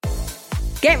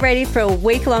Get ready for a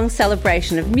week-long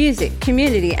celebration of music,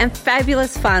 community and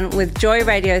fabulous fun with Joy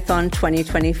Radiothon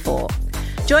 2024.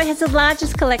 Joy has the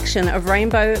largest collection of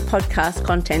rainbow podcast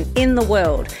content in the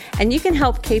world, and you can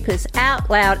help keep us out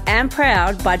loud and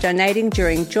proud by donating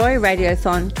during Joy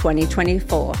Radiothon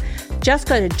 2024. Just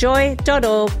go to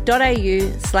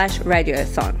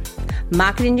joy.org.au/radiothon.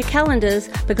 Mark it in your calendars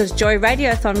because Joy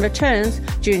Radiothon returns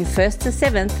June 1st to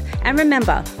 7th, and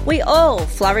remember, we all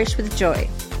flourish with joy.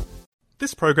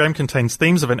 This program contains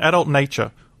themes of an adult nature.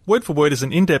 Word for Word is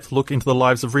an in-depth look into the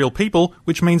lives of real people,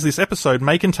 which means this episode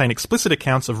may contain explicit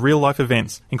accounts of real-life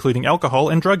events, including alcohol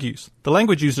and drug use. The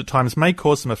language used at times may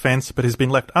cause some offence, but has been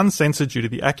left uncensored due to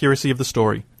the accuracy of the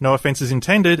story. No offence is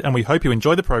intended, and we hope you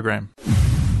enjoy the program.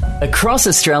 Across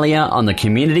Australia on the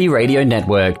Community Radio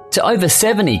Network to over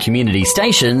 70 community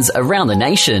stations around the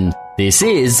nation, this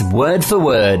is Word for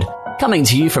Word, coming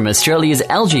to you from Australia's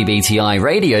LGBTI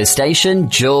radio station,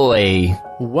 Joy.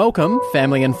 Welcome,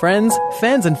 family and friends,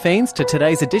 fans and fiends, to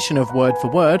today's edition of Word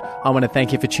for Word. I want to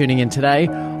thank you for tuning in today.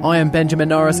 I am Benjamin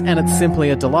Norris, and it's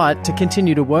simply a delight to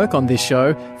continue to work on this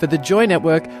show for the Joy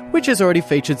Network, which has already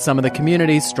featured some of the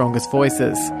community's strongest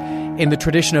voices. In the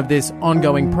tradition of this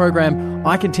ongoing program,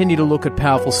 I continue to look at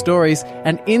powerful stories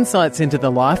and insights into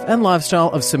the life and lifestyle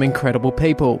of some incredible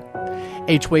people.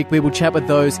 Each week we will chat with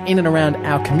those in and around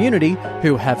our community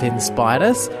who have inspired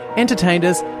us, entertained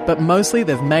us, but mostly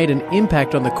they've made an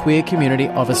impact on the queer community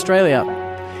of Australia.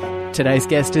 Today's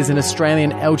guest is an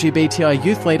Australian LGBTI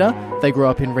youth leader. They grew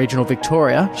up in regional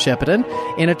Victoria, Shepparton,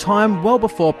 in a time well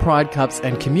before Pride Cups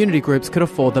and community groups could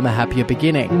afford them a happier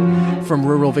beginning. From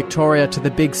rural Victoria to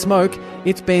the Big Smoke,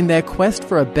 it's been their quest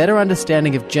for a better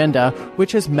understanding of gender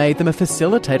which has made them a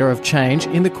facilitator of change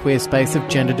in the queer space of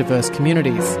gender-diverse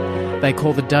communities. They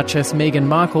call the Duchess Meghan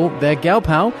Markle their gal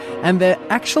pal, and they're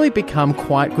actually become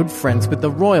quite good friends with the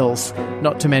royals.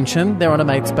 Not to mention, they're on a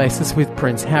mate's basis with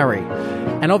Prince Harry.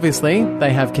 And obviously,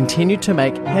 they have continued to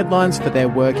make headlines for their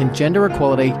work in gender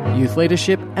equality, youth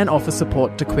leadership, and offer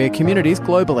support to queer communities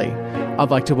globally. I'd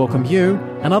like to welcome you,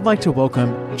 and I'd like to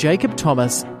welcome Jacob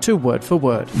Thomas to Word for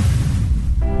Word.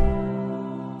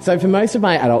 So for most of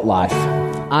my adult life,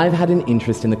 I've had an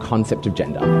interest in the concept of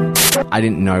gender. I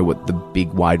didn't know what the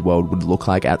big wide world would look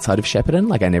like outside of Shepparton.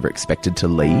 Like, I never expected to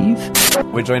leave.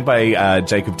 We're joined by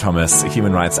Jacob Thomas, a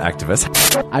human rights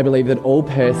activist. I believe that all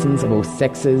persons of all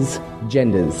sexes,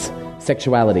 genders,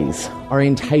 sexualities,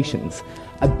 orientations,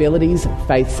 abilities,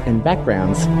 faiths and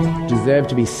backgrounds deserve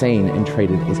to be seen and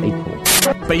treated as equal.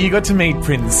 But you got to meet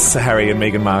Prince Harry and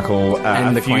Meghan Markle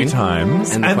a few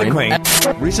times. And the Queen.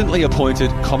 Recently appointed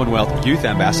Commonwealth Youth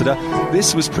Ambassador,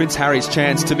 this was Prince Harry's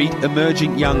chance to meet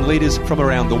emerging young leaders from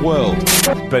around the world.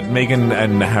 But Meghan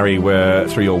and Harry were,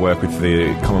 through your work with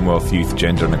the Commonwealth Youth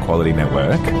Gender and Equality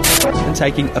Network, and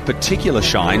taking a particular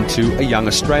shine to a young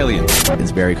Australian.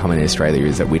 It's very common in Australia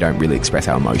is that we don't really express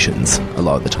our emotions a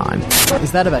lot of the time.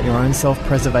 Is that about your own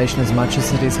self-preservation as much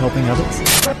as it is helping others?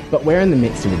 But we're in the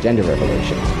midst of a gender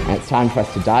revolution, and it's time for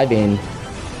us to dive in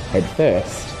head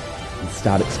first and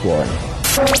start exploring.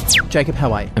 Jacob,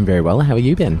 how are you? I'm very well. How have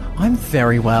you been? I'm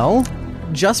very well.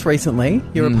 Just recently,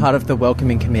 you were part of the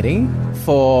welcoming committee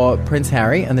for Prince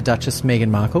Harry and the Duchess Meghan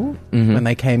Markle when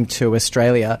they came to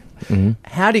Australia.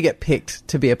 How do you get picked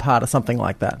to be a part of something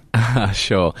like that?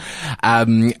 Sure.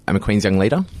 I'm a Queen's Young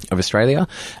Leader of Australia,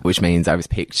 which means I was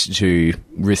picked to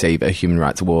receive a human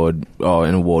rights award, or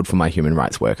an award for my human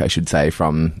rights work, I should say,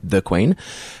 from the Queen.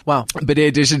 Wow. But in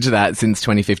addition to that, since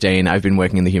 2015, I've been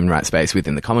working in the human rights space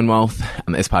within the Commonwealth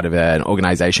as part of an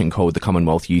organisation called the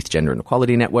Commonwealth Youth Gender and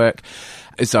Equality Network.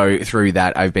 So through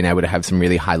that, I've been able to have some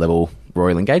really high-level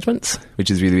royal engagements,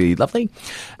 which is really, really lovely.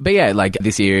 But yeah, like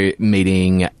this year,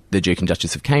 meeting the Duke and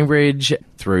Duchess of Cambridge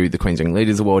through the Queen's Young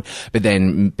Leaders Award, but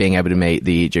then being able to meet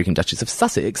the Duke and Duchess of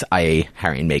Sussex, i.e.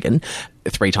 Harry and Meghan,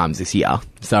 3 times this year.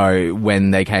 So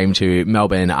when they came to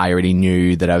Melbourne, I already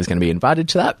knew that I was going to be invited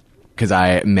to that, because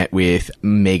I met with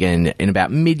Meghan in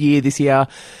about mid-year this year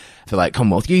for like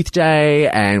Commonwealth Youth Day,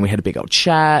 and we had a big old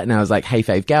chat, and I was like, hey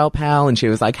fave gal pal, and she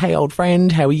was like, hey old friend,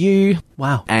 how are you?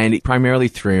 Wow. And primarily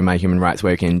through my human rights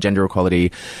work in gender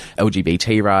equality,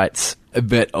 LGBT rights,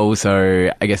 but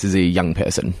also, I guess, as a young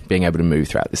person, being able to move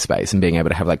throughout this space and being able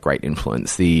to have like great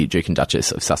influence. The Duke and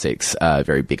Duchess of Sussex are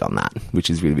very big on that, which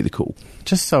is really, really cool.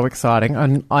 Just so exciting.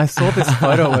 And I saw this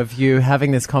photo of you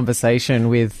having this conversation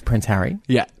with Prince Harry.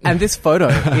 Yeah. And this photo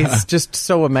is just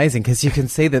so amazing because you can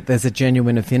see that there's a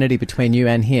genuine affinity between you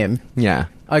and him. Yeah.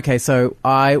 Okay, so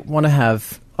I want to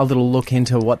have a little look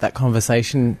into what that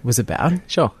conversation was about.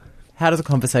 Sure. How does a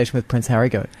conversation with Prince Harry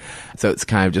go? So it's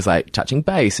kind of just like touching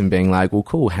base and being like, well,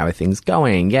 cool, how are things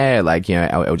going? Yeah, like, you know,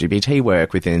 our LGBT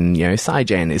work within, you know,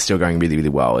 SciGen is still going really, really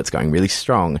well. It's going really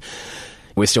strong.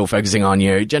 We're still focusing on,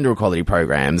 you know, gender equality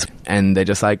programs. And they're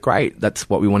just like, great, that's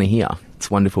what we want to hear.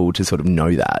 It's wonderful to sort of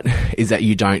know that, is that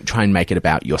you don't try and make it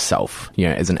about yourself. You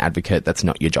know, as an advocate, that's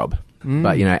not your job.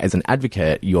 But, you know, as an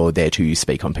advocate, you're there to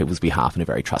speak on people's behalf in a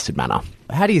very trusted manner.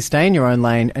 How do you stay in your own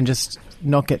lane and just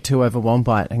not get too overwhelmed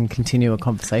by it and continue a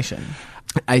conversation?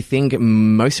 I think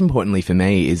most importantly for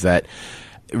me is that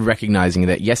recognising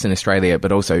that, yes, in Australia,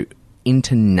 but also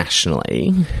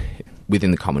internationally, within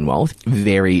the Commonwealth,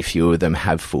 very few of them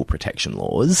have full protection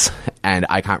laws, and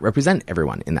I can't represent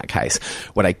everyone in that case.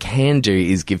 What I can do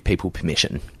is give people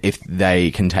permission, if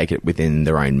they can take it within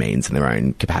their own means and their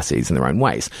own capacities and their own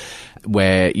ways,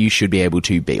 where you should be able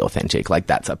to be authentic. Like,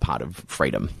 that's a part of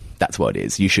freedom. That's what it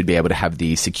is. You should be able to have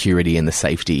the security and the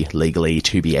safety legally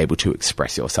to be able to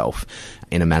express yourself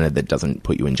in a manner that doesn't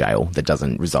put you in jail, that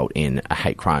doesn't result in a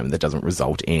hate crime, that doesn't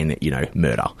result in, you know,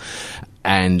 murder.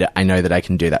 And I know that I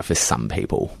can do that for some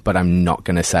people, but I'm not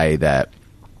going to say that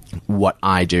what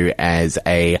I do as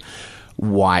a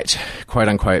white,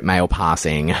 quote-unquote,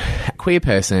 male-passing queer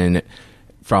person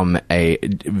from a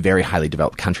very highly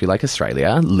developed country like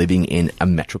Australia, living in a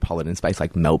metropolitan space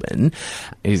like Melbourne,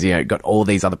 is, you know, got all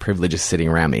these other privileges sitting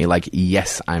around me. Like,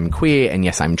 yes, I'm queer and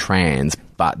yes, I'm trans,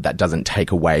 but that doesn't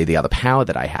take away the other power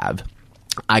that I have.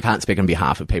 I can't speak on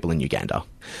behalf of people in Uganda.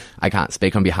 I can't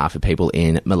speak on behalf of people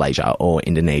in Malaysia or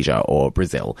Indonesia or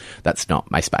Brazil. That's not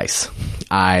my space.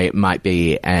 I might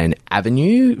be an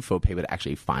avenue for people to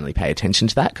actually finally pay attention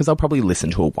to that, because I'll probably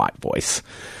listen to a white voice.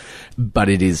 But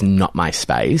it is not my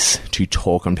space to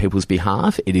talk on people's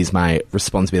behalf. It is my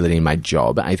responsibility and my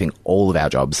job, I think all of our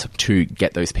jobs, to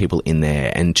get those people in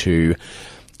there and to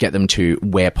get them to,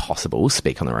 where possible,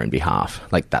 speak on their own behalf.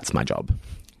 Like, that's my job.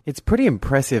 It's pretty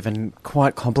impressive and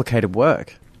quite complicated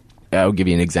work. I'll give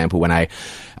you an example. When I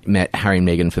met Harry and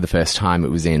Meghan for the first time,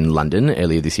 it was in London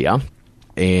earlier this year,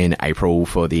 in April,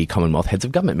 for the Commonwealth Heads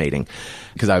of Government meeting,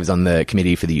 because I was on the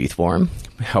committee for the Youth Forum,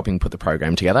 helping put the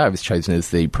program together. I was chosen as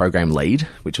the program lead,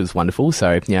 which was wonderful.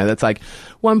 So, you know, that's like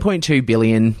 1.2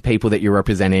 billion people that you're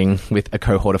representing with a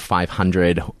cohort of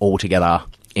 500 all together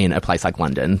in a place like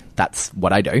London. That's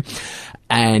what I do.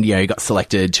 And, you know, got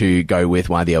selected to go with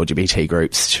one of the LGBT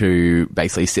groups to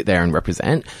basically sit there and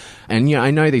represent. And, you know,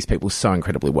 I know these people so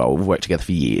incredibly well. We've worked together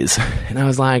for years. And I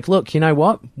was like, look, you know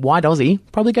what? White Aussie,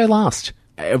 probably go last.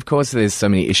 Of course, there's so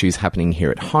many issues happening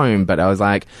here at home, but I was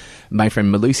like, my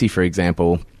friend Malusi, for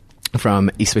example, from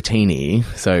Eswatini,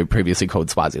 so previously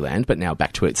called Swaziland, but now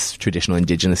back to its traditional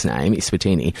indigenous name,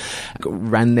 Eswatini,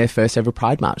 ran their first ever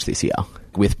Pride March this year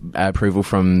with approval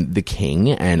from the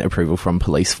King and approval from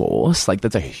police force. Like,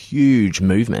 that's a huge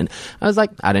movement. I was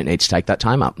like, I don't need to take that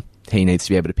time up. He needs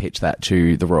to be able to pitch that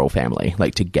to the royal family,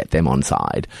 like, to get them on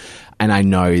side. And I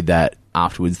know that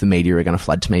afterwards the media are going to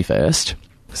flood to me first.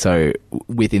 So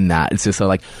within that, it's just sort of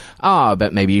like,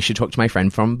 but maybe you should talk to my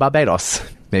friend from Barbados.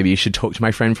 Maybe you should talk to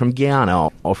my friend from Guyana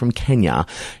or from Kenya.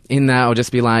 In that, I'll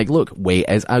just be like, look, we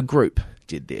as a group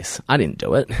did this. I didn't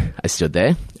do it. I stood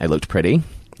there. I looked pretty.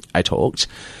 I talked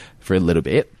for a little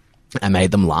bit. I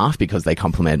made them laugh because they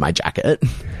complimented my jacket.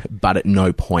 But at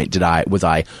no point was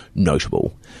I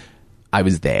notable. I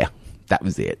was there. That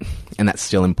was it. And that's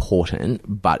still important,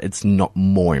 but it's not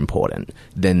more important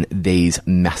than these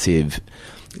massively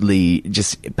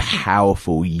just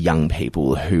powerful young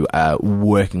people who are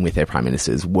working with their prime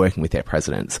ministers, working with their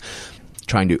presidents,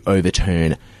 trying to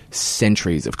overturn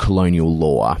centuries of colonial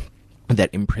law that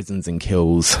imprisons and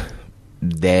kills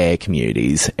their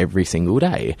communities every single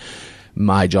day.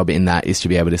 My job in that is to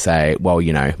be able to say, well,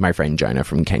 you know, my friend Jonah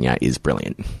from Kenya is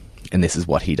brilliant, and this is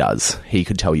what he does. He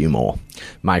could tell you more.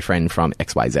 My friend from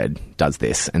XYZ does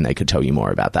this, and they could tell you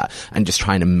more about that. And just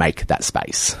trying to make that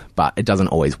space. But it doesn't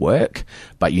always work,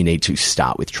 but you need to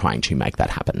start with trying to make that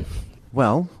happen.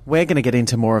 Well, we're going to get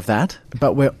into more of that,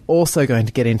 but we're also going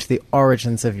to get into the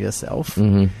origins of yourself.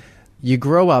 Mm-hmm. You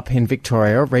grew up in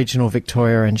Victoria, regional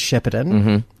Victoria and Shepparton.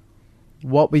 Mm-hmm.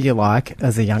 What were you like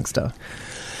as a youngster?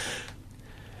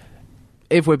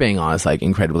 If we're being honest, like,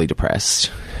 incredibly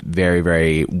depressed, very,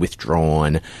 very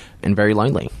withdrawn, and very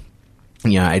lonely.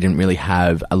 You know, I didn't really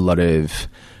have a lot of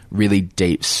really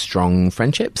deep, strong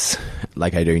friendships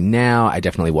like I do now. I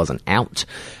definitely wasn't out,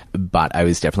 but I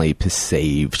was definitely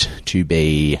perceived to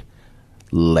be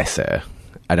lesser.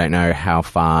 I don't know how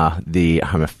far the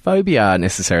homophobia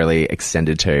necessarily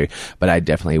extended to, but I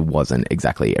definitely wasn't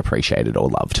exactly appreciated or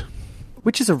loved.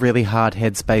 Which is a really hard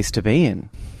headspace to be in.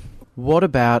 What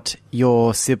about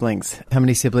your siblings? How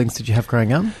many siblings did you have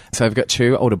growing up? So I've got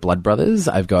 2 older blood brothers.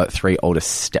 I've got 3 older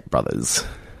stepbrothers.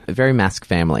 A very mask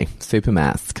family. Super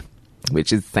mask.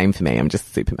 Which is the same for me. I'm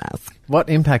just super mask. What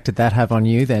impact did that have on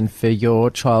you then for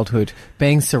your childhood,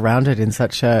 being surrounded in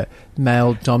such a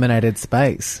male-dominated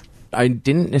space? I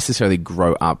didn't necessarily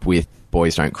grow up with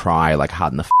boys don't cry, like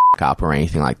harden the up or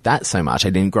anything like that so much. I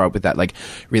didn't grow up with that like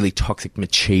really toxic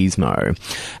machismo.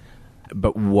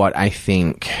 But what I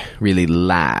think really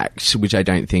lacked, which I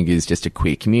don't think is just a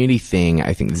queer community thing,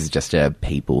 I think this is just a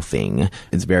people thing.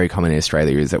 It's very common in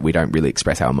Australia is that we don't really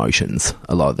express our emotions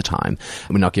a lot of the time.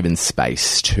 We're not given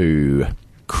space to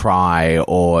cry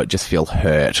or just feel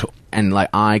hurt. And like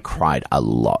I cried a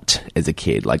lot as a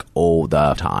kid, like all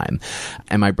the time.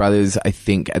 And my brothers, I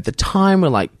think at the time were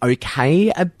like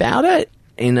okay about it.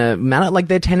 In a manner, like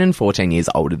they're 10 and 14 years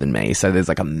older than me, so there's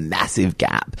like a massive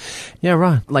gap. Yeah,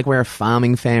 right. Like we're a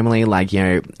farming family, like, you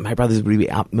know, my brothers would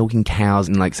be out milking cows,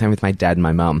 and like same with my dad and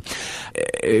my mum.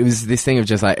 It was this thing of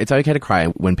just like, it's okay to cry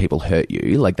when people hurt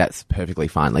you, like that's perfectly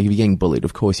fine. Like if you're getting bullied,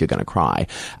 of course you're going to cry,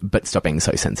 but stop being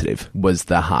so sensitive was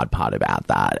the hard part about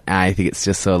that. And I think it's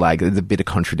just so like, there's a bit of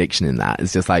contradiction in that.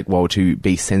 It's just like, well, to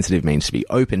be sensitive means to be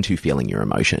open to feeling your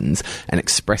emotions and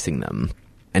expressing them,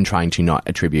 and trying to not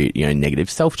attribute, you know, negative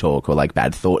self-talk or like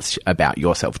bad thoughts about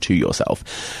yourself to yourself.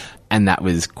 And that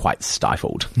was quite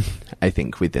stifled, I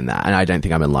think, within that. And I don't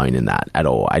think I'm alone in that at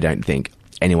all. I don't think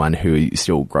anyone who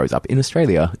still grows up in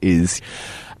Australia is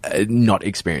not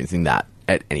experiencing that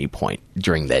at any point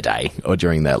during their day or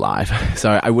during their life.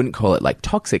 So I wouldn't call it like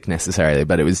toxic necessarily,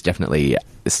 but it was definitely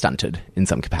stunted in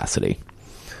some capacity.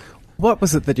 What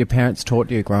was it that your parents taught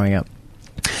you growing up?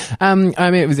 I mean,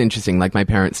 it was interesting. Like, my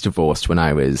parents divorced when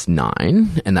I was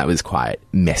 9, and that was quite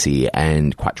messy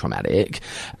and quite traumatic.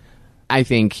 I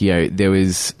think, you know, there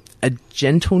was a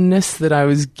gentleness that I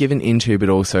was given into, but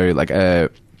also like a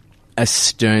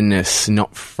sternness,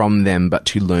 not from them, but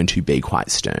to learn to be quite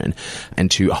stern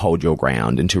and to hold your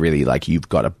ground and to really, like, you've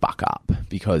got to buck up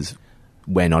because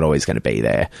we're not always going to be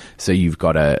there. So you've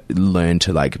got to learn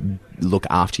to like look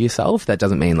after yourself. That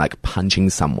doesn't mean like punching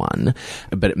someone,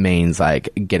 but it means like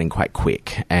getting quite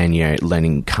quick and, you know,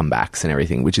 learning comebacks and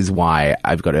everything, which is why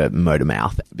I've got a motor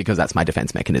mouth, because that's my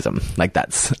defense mechanism. Like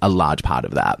that's a large part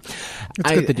of that.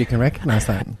 It's good that you can recognize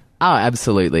that. Oh,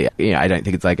 absolutely. You know, I don't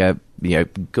think it's like a, you know,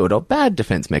 good or bad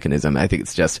defense mechanism. I think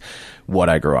it's just what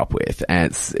I grew up with, and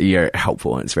it's, you know,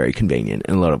 helpful and it's very convenient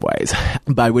in a lot of ways.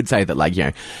 But I would say that, like, you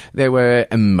know, they were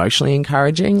emotionally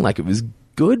encouraging, like it was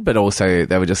good, but also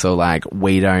they were just sort of like,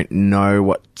 we don't know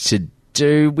what to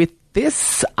do with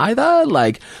this either.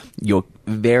 Like, you're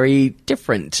very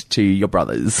different to your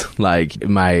brothers. Like,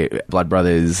 my blood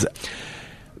brothers,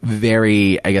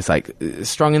 very, I guess, like,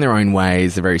 strong in their own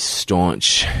ways. They're very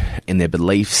staunch in their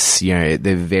beliefs. You know,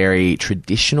 they're very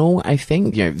traditional, I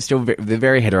think. You know, they're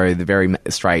very hetero, they're very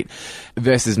straight,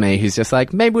 versus me, who's just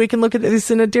like, maybe we can look at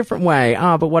this in a different way.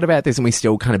 Oh, but what about this? And we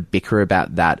still kind of bicker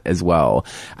about that as well.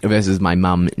 Versus my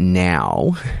mum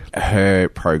now, her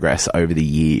progress over the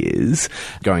years,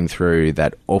 going through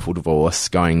that awful divorce,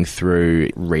 going through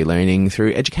relearning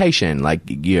through education, like,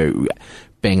 you know,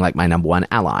 being like my number one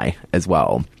ally as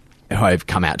well, who I've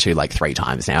come out to like 3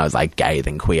 times now as like gay,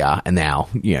 then queer, and now,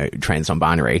 you know, trans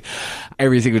non-binary.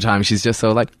 Every single time she's just sort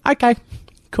of like, okay,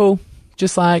 cool.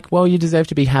 Just like, well, you deserve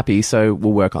to be happy, so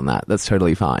we'll work on that. That's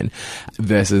totally fine.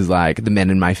 Versus like the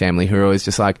men in my family who are always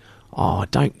just like, oh, I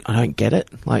don't get it.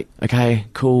 Like, okay,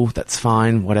 cool, that's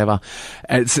fine, whatever.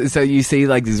 And so you see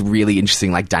like these really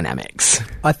interesting like dynamics.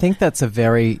 I think that's a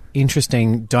very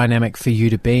interesting dynamic for you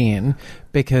to be in,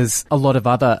 because a lot of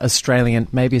other Australian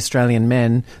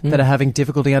men that are having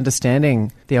difficulty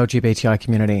understanding the LGBTI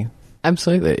community.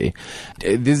 Absolutely.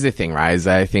 This is the thing, right, is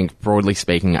I think, broadly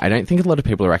speaking, I don't think a lot of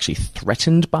people are actually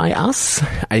threatened by us.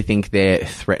 I think they're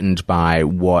threatened by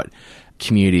what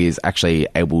community is actually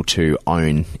able to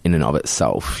own in and of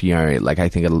itself. You know, like, I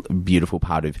think a beautiful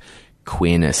part of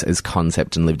queerness as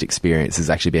concept and lived experience is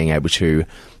actually being able to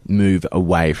move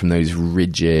away from those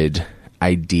rigid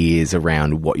ideas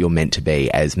around what you're meant to be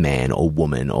as man or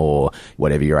woman or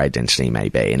whatever your identity may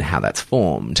be and how that's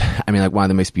formed. I mean, like, one of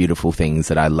the most beautiful things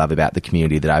that I love about the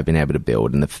community that I've been able to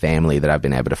build and the family that I've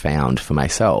been able to found for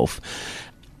myself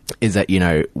is that, you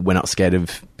know, we're not scared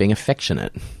of being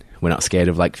affectionate. We're not scared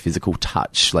of like physical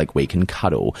touch. Like, we can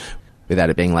cuddle without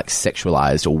it being like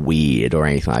sexualized or weird or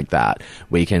anything like that.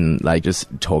 We can like just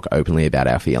talk openly about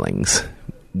our feelings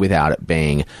without it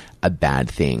being a bad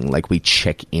thing. Like, we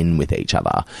check in with each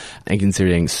other. And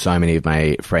considering so many of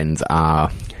my friends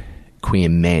are queer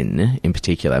men in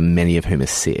particular, many of whom are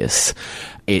cis,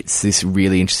 it's this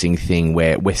really interesting thing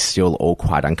where we're still all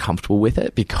quite uncomfortable with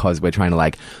it because we're trying to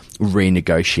like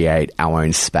renegotiate our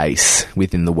own space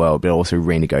within the world, but also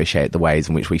renegotiate the ways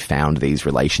in which we found these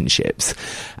relationships,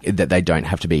 that they don't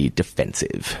have to be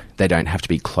defensive, they don't have to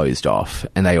be closed off,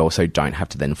 and they also don't have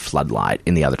to then floodlight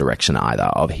in the other direction either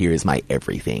of here is my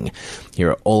everything,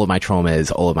 here are all of my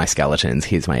traumas, all of my skeletons,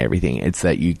 here's my everything. It's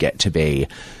that you get to be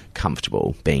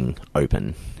comfortable being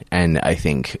open, and I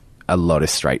think a lot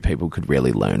of straight people could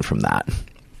really learn from that.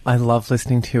 I love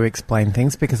listening to you explain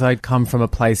things because I come from a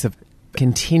place of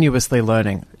continuously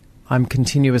learning. I'm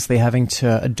continuously having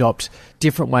to adopt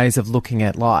different ways of looking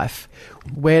at life.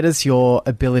 Where does your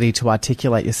ability to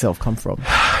articulate yourself come from?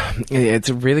 It's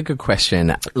a really good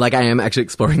question. Like, I am actually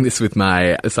exploring this with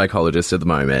my psychologist at the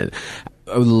moment.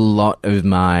 A lot of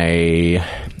my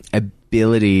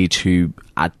ability to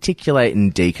articulate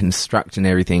and deconstruct and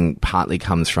everything partly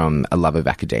comes from a love of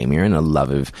academia and a love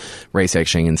of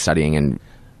researching and studying and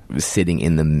sitting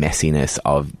in the messiness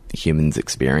of humans'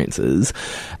 experiences,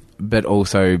 but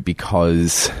also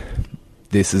because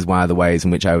this is one of the ways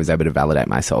in which I was able to validate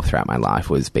myself throughout my life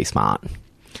was be smart.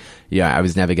 I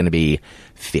was never going to be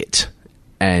fit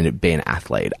and be an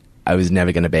athlete. I was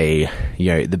never going to be,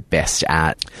 the best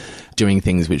at doing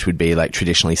things which would be like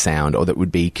traditionally sound or that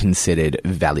would be considered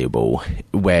valuable,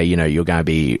 where, you're going to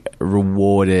be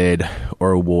rewarded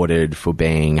or awarded for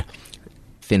being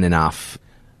thin enough,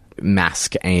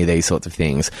 mask any of these sorts of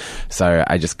things. So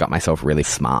I just got myself really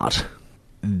smart.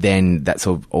 Then that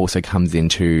sort of also comes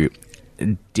into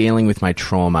dealing with my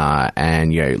trauma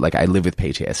and, I live with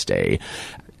PTSD.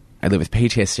 I live with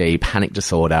PTSD, panic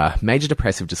disorder, major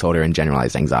depressive disorder, and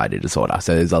generalized anxiety disorder.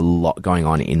 So there's a lot going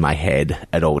on in my head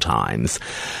at all times.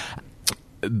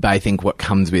 But I think what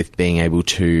comes with being able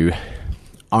to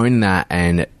own that,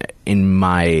 and in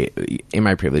my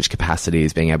privileged capacity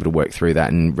is being able to work through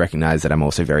that and recognize that I'm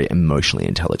also very emotionally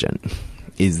intelligent,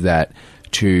 is that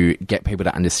to get people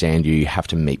to understand you have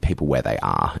to meet people where they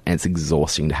are. And it's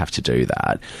exhausting to have to do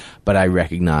that. But I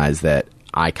recognize that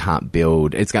I can't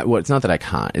build, it's not that I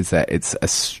can't, it's that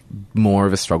it's more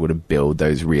of a struggle to build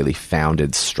those really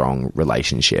founded, strong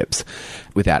relationships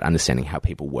without understanding how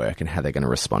people work and how they're going to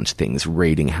respond to things,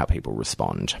 reading how people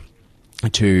respond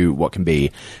to what can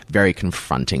be very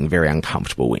confronting, very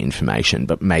uncomfortable information,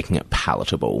 but making it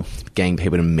palatable, getting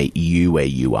people to meet you where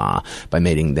you are by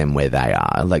meeting them where they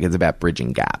are. Like, it's about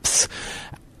bridging gaps.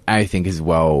 I think as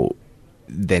well,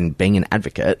 then being an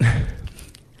advocate,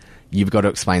 you've got to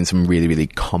explain some really, really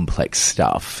complex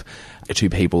stuff to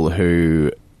people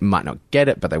who might not get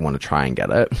it, but they want to try and get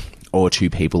it, or to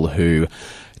people who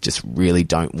just really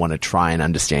don't want to try and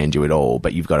understand you at all,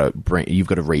 but you've got to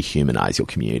rehumanize your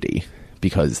community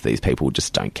because these people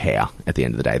just don't care at the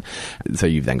end of the day. So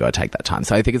you've then got to take that time.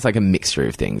 So I think it's like a mixture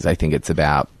of things. I think it's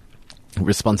about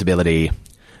responsibility,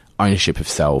 ownership of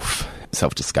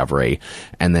self-discovery,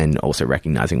 and then also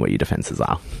recognizing what your defenses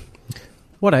are.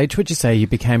 What age would you say you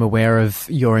became aware of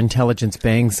your intelligence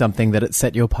being something that it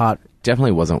set you apart?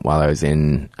 Definitely wasn't while I was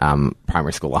in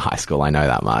primary school or high school, I know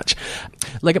that much.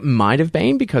 Like, it might have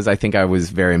been because I think I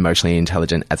was very emotionally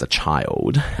intelligent as a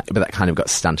child, but that kind of got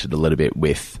stunted a little bit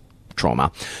with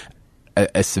trauma.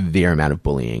 A severe amount of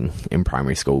bullying in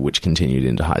primary school, which continued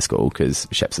into high school because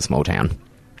Shep's a small town.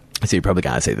 So you're probably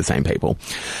going to see the same people.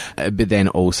 But then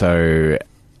also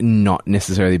not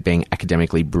necessarily being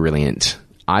academically brilliant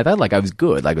either. Like, I was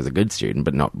good, like I was a good student,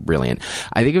 but not brilliant.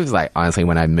 I think it was like, honestly,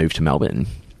 when I moved to Melbourne,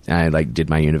 I did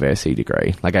my university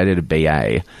degree. Like, I did a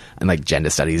BA in gender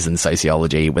studies and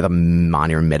sociology with a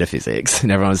minor in metaphysics.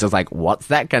 And everyone was just like, what's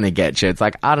that going to get you? It's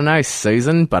like, I don't know,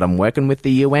 Susan, but I'm working with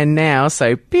the UN now.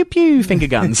 So pew pew, finger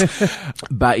guns.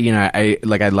 But,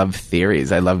 I love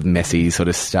theories. I love messy sort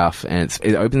of stuff. And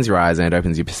it opens your eyes and it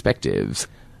opens your perspectives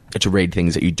to read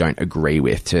things that you don't agree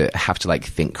with, to have to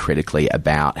think critically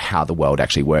about how the world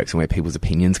actually works and where people's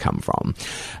opinions come from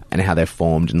and how they're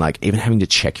formed, and even having to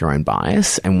check your own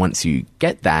bias. And once you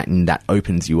get that and that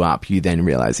opens you up, you then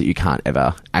realize that you can't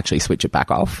ever actually switch it back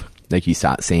off. You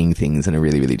start seeing things in a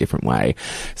really, really different way.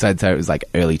 So I'd say it was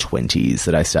early 20s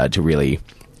that I started to really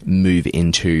move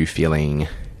into feeling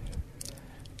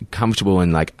comfortable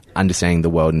and understanding the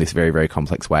world in this very, very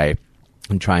complex way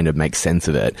and trying to make sense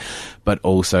of it, but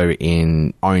also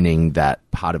in owning that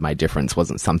part of my difference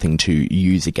wasn't something to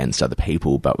use against other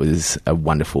people, but was a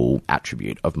wonderful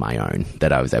attribute of my own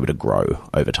that I was able to grow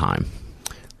over time.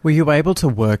 Were you able to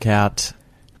work out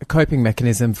a coping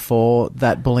mechanism for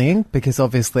that bullying? Because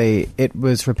obviously it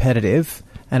was repetitive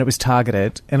and it was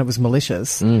targeted and it was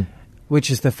malicious, which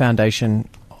is the foundation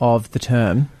of the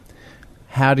term.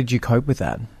 How did you cope with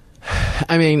that?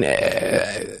 I mean,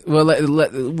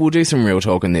 we'll do some real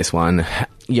talk on this one.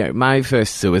 You know, my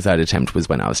first suicide attempt was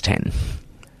when I was 10.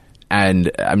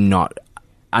 And I'm not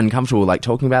uncomfortable like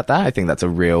talking about that. I think that's a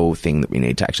real thing that we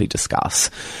need to actually discuss.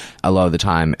 A lot of the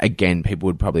time, again, people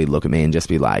would probably look at me and just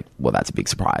be like, well, that's a big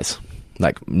surprise.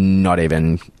 Like, not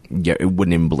even, it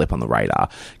wouldn't even blip on the radar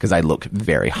because I look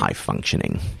very high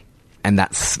functioning. And that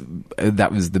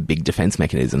was the big defense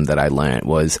mechanism that I learned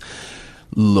was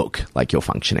look like you're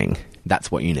functioning.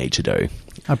 That's what you need to do.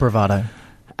 A bravado.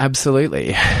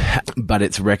 Absolutely. But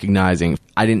it's recognizing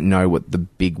I didn't know what the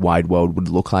big wide world would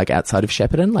look like outside of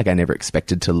Shepparton. Like, I never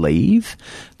expected to leave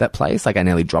that place. Like, I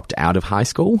nearly dropped out of high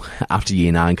school after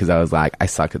year 9 because I was like, I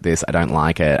suck at this. I don't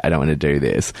like it. I don't want to do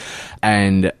this.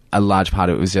 And a large part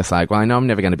of it was just like, well, I know I'm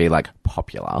never going to be like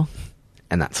popular.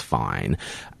 And that's fine.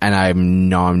 And I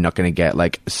know I'm not going to get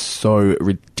like so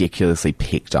ridiculously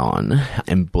picked on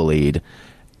and bullied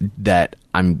that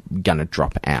I'm going to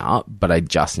drop out, but I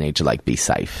just need to like be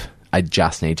safe. I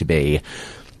just need to be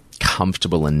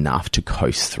comfortable enough to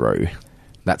coast through.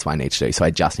 That's what I need to do. So I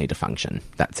just need to function.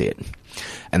 That's it.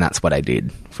 And that's what I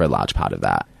did for a large part of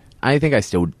that. I think I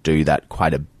still do that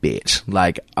quite a bit.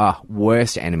 Like,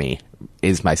 worst enemy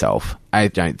is myself. I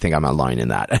don't think I'm alone in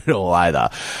that at all either.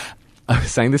 I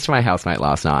was saying this to my housemate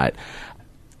last night.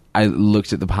 I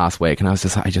looked at the past week and I was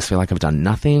just like, I just feel like I've done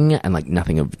nothing and like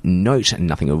nothing of note and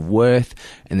nothing of worth.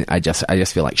 And I just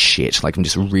feel like shit. Like I'm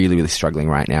just really, really struggling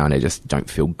right now and I just don't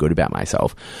feel good about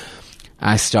myself.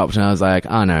 I stopped and I was like,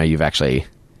 oh no, you've actually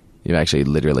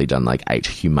literally done like 8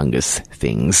 humongous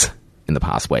things in the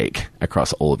past week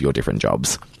across all of your different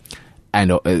jobs.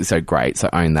 And so great. So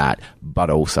own that. But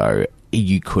also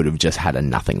you could have just had a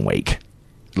nothing week.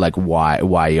 Like why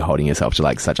are you holding yourself to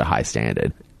like such a high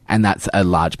standard? And that's a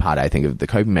large part, I think, of the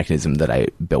coping mechanism that I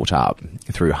built up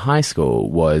through high school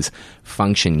was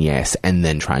function, yes, and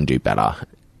then try and do better.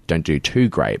 Don't do too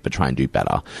great, but try and do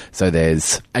better. So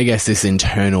there's, I guess, this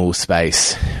internal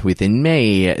space within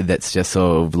me that's just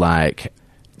sort of like,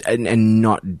 and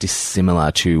not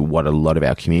dissimilar to what a lot of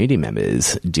our community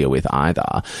members deal with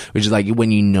either, which is like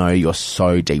when you know you're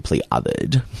so deeply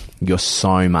othered, you're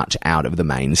so much out of the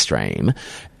mainstream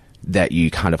that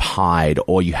you kind of hide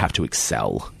or you have to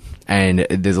excel. And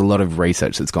there's a lot of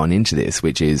research that's gone into this,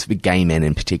 which is for gay men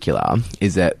in particular,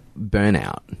 is that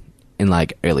burnout in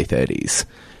like early 30s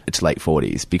to late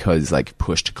 40s because like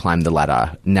pushed, climbed the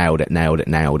ladder, nailed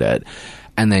it.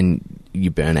 And then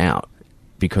you burn out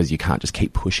because you can't just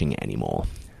keep pushing anymore.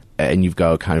 And you've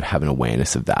got to kind of have an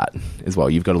awareness of that as well.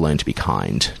 You've got to learn to be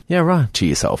kind to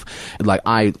yourself. Like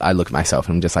I look at myself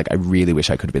and I'm just like, I really wish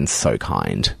I could have been so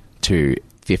kind to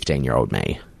 15-year-old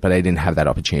me. But I didn't have that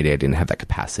opportunity. I didn't have that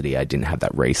capacity. I didn't have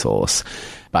that resource.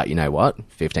 But you know what?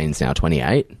 15's now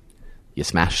 28. You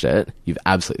smashed it. You've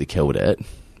absolutely killed it.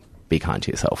 Be kind to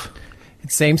yourself.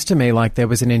 It seems to me like there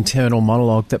was an internal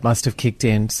monologue that must have kicked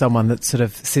in, someone that sort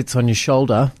of sits on your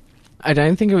shoulder. I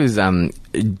don't think it was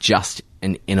just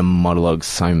an inner monologue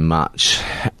so much.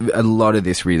 A lot of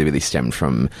this really, really stemmed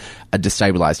from a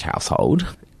destabilised household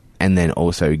and then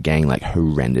also getting like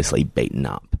horrendously beaten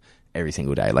up every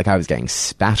single day. Like I was getting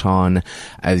spat on,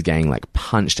 I was getting like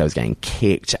punched, I was getting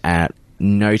kicked at,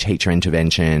 no teacher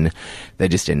intervention. They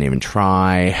just didn't even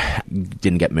try,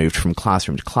 didn't get moved from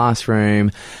classroom to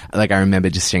classroom. Like I remember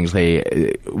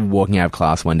distinctly walking out of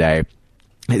class one day,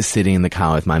 sitting in the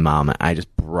car with my mum, I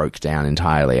just broke down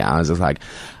entirely. I was just like,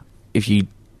 if you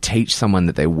teach someone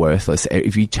that they're worthless,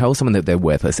 if you tell someone that they're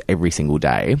worthless every single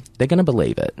day, they're going to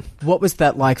believe it. What was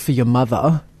that like for your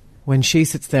mother when she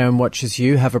sits there and watches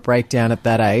you have a breakdown at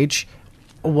that age?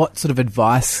 What sort of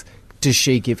advice does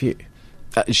she give you?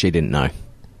 She didn't know.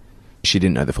 She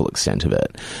didn't know the full extent of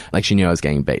it. Like, she knew I was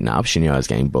getting beaten up. She knew I was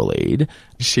getting bullied.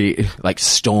 She, like,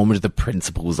 stormed the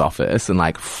principal's office and,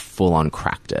 like, full-on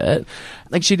cracked it.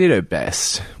 Like, she did her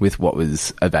best with what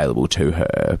was available to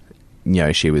her. You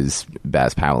know, she was about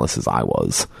as powerless as I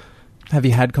was. Have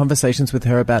you had conversations with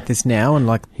her about this now? And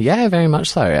like, yeah, very much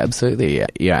so. Absolutely.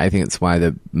 Yeah, I think it's one of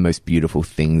the most beautiful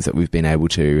things that we've been able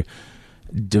to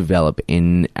develop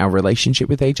in our relationship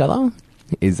with each other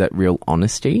is that real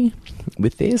honesty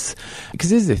with this. Because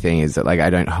this is the thing, is that like I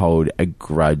don't hold a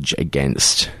grudge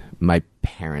against my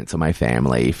parents or my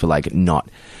family for like not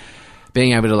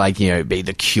being able to like, you know, be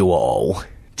the cure-all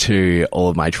to all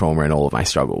of my trauma and all of my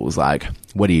struggles. Like,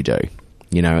 what do you do?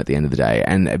 You know, at the end of the day.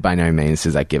 And by no means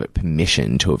does that give it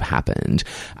permission to have happened.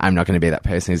 I'm not going to be that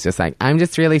person who's just like, I'm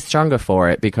just really stronger for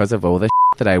it because of all the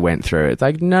that I went through. It's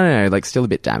like, no, like still a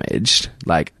bit damaged.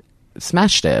 Like,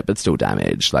 smashed it, but still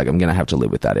damaged. Like, I'm going to have to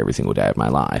live with that every single day of my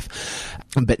life.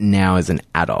 But now as an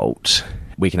adult,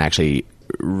 we can actually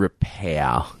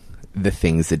repair the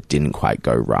things that didn't quite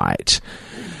go right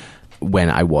when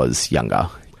I was younger.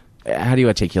 How do you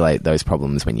articulate those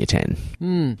problems when you're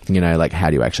 10? You know, like, how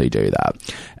do you actually do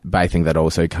that? But I think that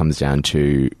also comes down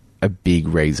to a big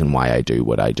reason why I do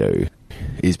what I do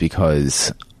is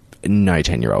because no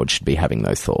 10-year-old should be having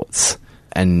those thoughts.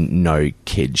 And no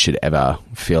kid should ever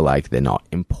feel like they're not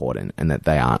important and that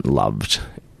they aren't loved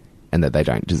and that they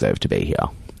don't deserve to be here.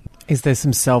 Is there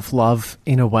some self-love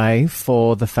in a way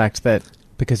for the fact that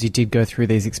because you did go through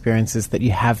these experiences that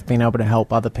you have been able to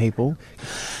help other people?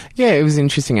 Yeah, it was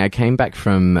interesting. I came back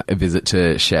from a visit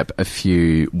to Shep a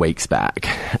few weeks back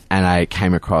and I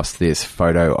came across this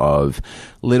photo of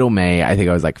little me. I think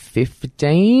I was like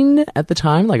 15 at the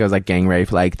time. Like I was like getting ready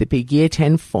for like the big year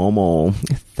 10 formal.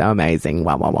 So amazing.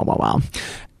 Wow, wow, wow, wow, wow.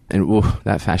 And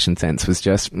that fashion sense was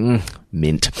just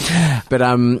mint. But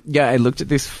yeah, I looked at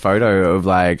this photo of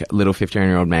like little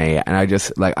 15-year-old me and I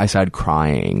just like, I started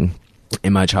crying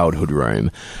in my childhood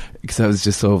room because I was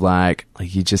just sort of like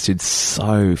you just did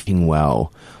so fucking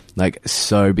well, like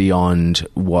so beyond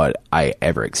what I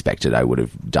ever expected I would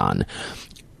have done.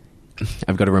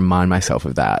 I've got to remind myself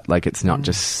of that. Like, it's not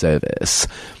just service.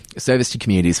 Service to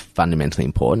community is fundamentally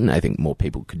important. I think more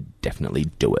people could definitely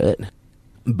do it,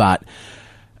 but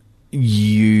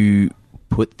you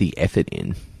put the effort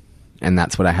in. And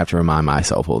that's what I have to remind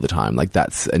myself all the time. Like,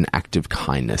 that's an act of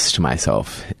kindness to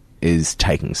myself, is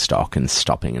taking stock and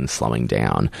stopping and slowing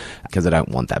down, because I don't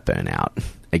want that burnout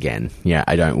again. Yeah,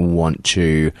 I don't want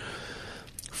to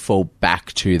fall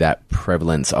back to that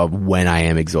prevalence of when I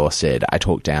am exhausted, I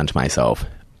talk down to myself,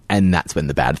 and that's when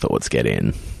the bad thoughts get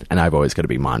in. And I've always got to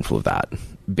be mindful of that.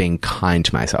 Being kind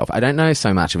to myself. I don't know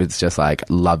so much if it's just like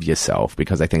love yourself,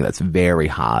 because I think that's very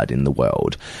hard in the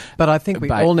world. But I think we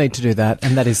all need to do that,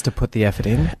 and that is to put the effort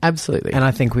in. Absolutely. And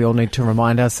I think we all need to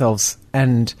remind ourselves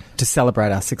and to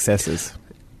celebrate our successes.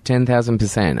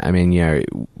 10,000%. I mean, you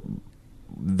know,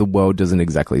 the world doesn't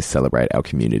exactly celebrate our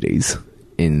communities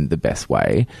in the best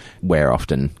way. We're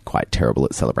often quite terrible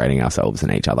at celebrating ourselves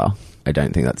and each other. I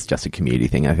don't think that's just a community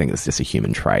thing. I think it's just a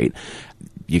human trait.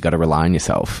 You've got to rely on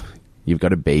yourself. You've got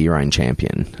to be your own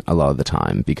champion a lot of the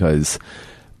time, because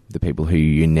the people who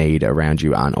you need around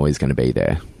you aren't always going to be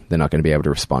there. They're not going to be able to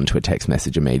respond to a text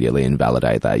message immediately and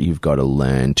validate that. You've got to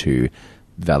learn to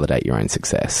validate your own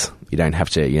success. You don't have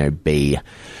to, you know, be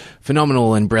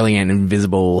phenomenal and brilliant and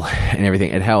visible and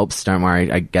everything. It helps. Don't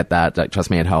worry. I get that. Like, trust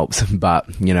me, it helps. But,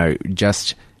 you know,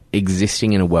 just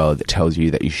existing in a world that tells you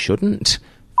that you shouldn't,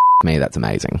 me, that's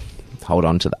amazing. Hold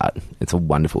on to that. It's a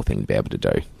wonderful thing to be able to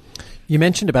do. You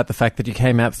mentioned about the fact that you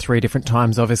came out 3 different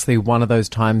times. Obviously, one of those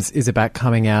times is about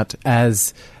coming out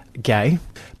as gay,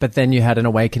 but then you had an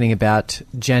awakening about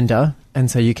gender,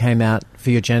 and so you came out for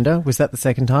your gender. Was that the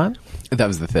second time? That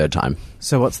was the third time.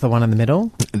 So what's the one in the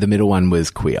middle? The middle one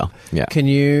was queer. Yeah. Can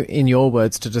you, in your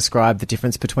words, to describe the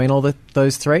difference between all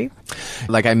those 3?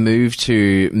 Like, I moved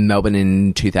to Melbourne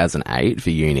in 2008 for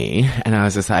uni, and I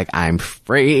was just like, I'm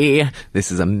free.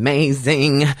 This is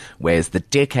amazing. Where's the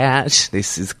dick at?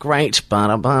 This is great.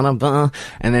 And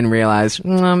then realised,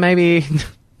 maybe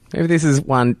this is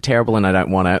one terrible and I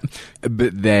don't want it.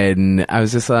 But then I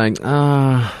was just like,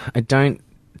 I don't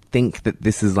think that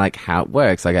this is like how it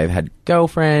works. Like, I've had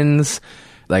girlfriends,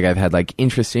 like I've had like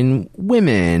interest in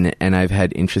women, and I've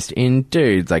had interest in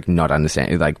dudes, like not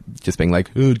understanding, like just being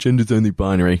like, oh, gender's only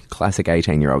binary. Classic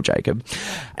 18-year-old Jacob.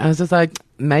 I was just like,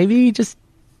 maybe just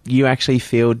you actually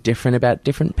feel different about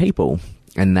different people,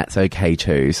 and that's okay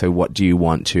too. So what do you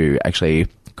want to actually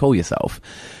call yourself?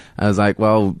 I was like,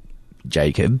 well,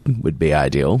 Jacob would be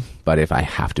ideal, but if I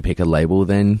have to pick a label,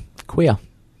 then queer.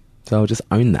 So I'll just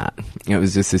own that. It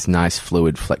was just this nice,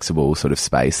 fluid, flexible sort of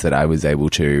space that I was able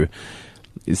to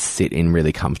sit in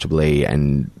really comfortably,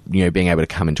 and, you know, being able to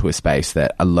come into a space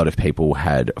that a lot of people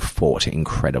had fought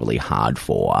incredibly hard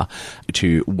for,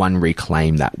 to, one,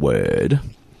 reclaim that word,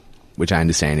 which I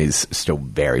understand is still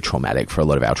very traumatic for a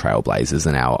lot of our trailblazers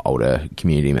and our older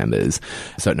community members.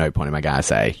 So at no point am I going to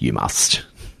say, you must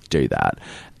do that.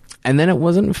 And then it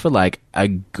wasn't for like a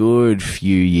good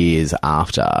few years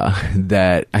after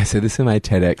that, I said this in my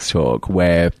TEDx talk,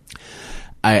 where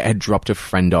I had dropped a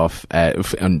friend off at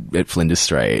Flinders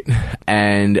Street,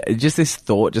 and just this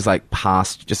thought just like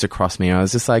passed just across me. I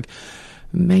was just like,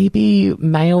 maybe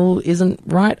male isn't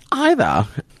right either.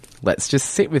 Let's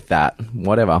just sit with that,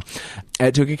 whatever.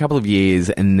 It took a couple of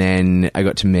years, and then I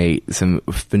got to meet some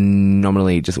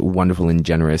phenomenally just wonderful and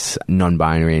generous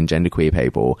non-binary and genderqueer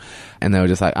people. And they were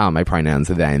just like, oh, my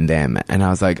pronouns are they and them. And I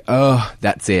was like, oh,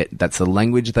 that's it. That's the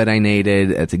language that I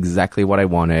needed. That's exactly what I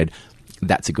wanted.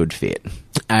 That's a good fit.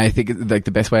 I think like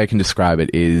the best way I can describe it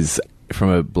is from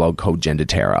a blog called Gender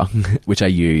Terror, which I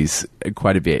use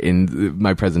quite a bit in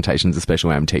my presentations, especially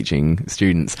when I'm teaching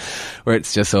students, where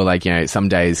it's just all like, some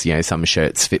days, some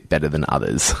shirts fit better than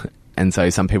others. And so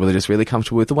some people are just really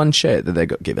comfortable with the one shirt that they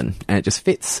got given, and it just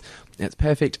fits, and it's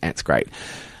perfect, and it's great.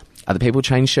 Other people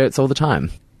change shirts all the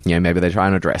time. Maybe they try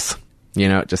on a dress.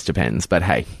 It just depends. But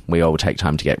hey, we all take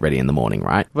time to get ready in the morning,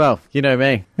 right? Well, you know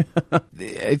me.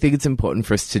 I think it's important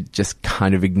for us to just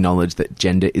kind of acknowledge that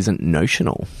gender isn't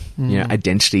notional.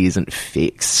 Identity isn't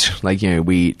fixed.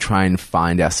 We try and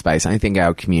find our space. I think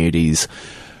our communities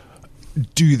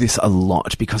do this a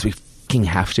lot because we fucking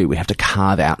have to. We have to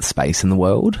carve out space in the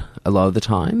world a lot of the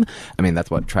time. I mean, that's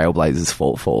what Trailblazers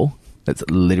fought for. That's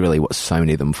literally what so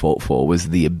many of them fought for, was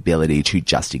the ability to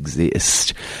just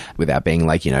exist without being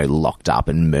locked up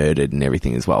and murdered and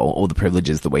everything as well. All the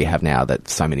privileges that we have now that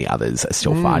so many others are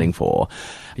still fighting for.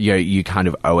 You kind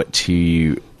of owe it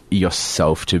to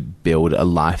yourself to build a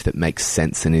life that makes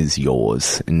sense and is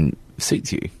yours and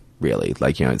suits you. Really,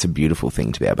 it's a beautiful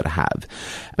thing to be able to have.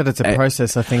 But it's a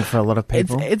process, I think, for a lot of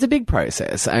people. It's a big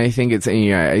process. I think it's,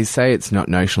 I say it's not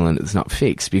notional and it's not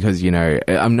fixed because,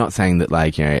 I'm not saying that,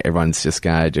 everyone's just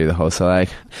going to do the whole,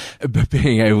 but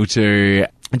being able to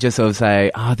just sort of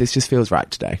say, this just feels right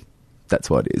today. That's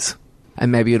what it is.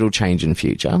 And maybe it'll change in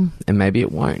future, and maybe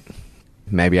it won't.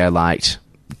 Maybe I liked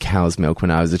cow's milk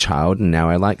when I was a child, and now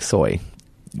I like soy.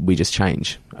 We just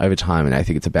change over time, and I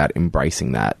think it's about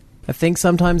embracing that. I think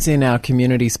sometimes in our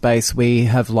community space we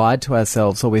have lied to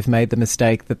ourselves, or we've made the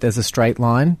mistake that there's a straight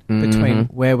line between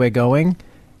where we're going.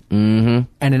 And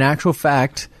in actual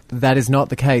fact, that is not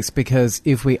the case, because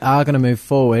if we are going to move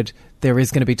forward, there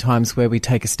is going to be times where we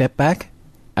take a step back.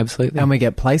 Absolutely. And we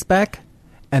get placed back,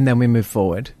 and then we move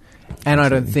forward. And absolutely. I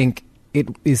don't think it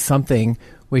is something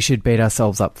we should beat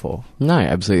ourselves up for. No,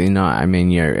 absolutely not. I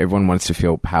mean, everyone wants to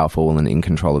feel powerful and in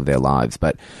control of their lives,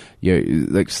 but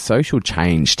social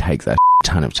change takes a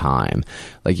ton of time.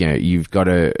 You've got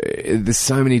to, there's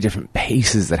so many different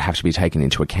pieces that have to be taken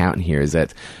into account here. Is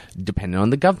that depending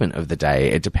on the government of the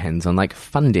day, it depends on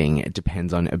funding, it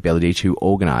depends on ability to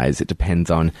organize, it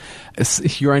depends on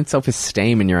your own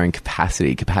self-esteem and your own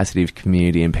capacity of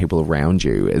community and people around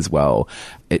you as well.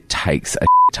 It takes a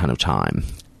ton of time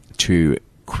to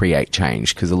create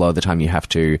change, because a lot of the time you have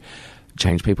to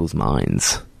change people's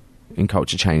minds, and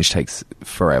culture change takes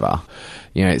forever.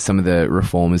 Some of the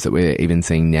reforms that we're even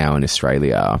seeing now in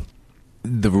Australia,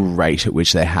 the rate at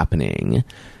which they're happening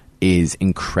is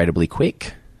incredibly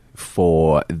quick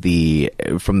from the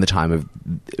time of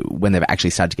when they've actually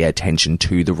started to get attention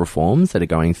to the reforms that are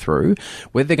going through.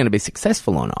 Whether they're going to be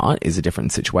successful or not is a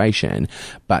different situation,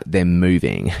 but they're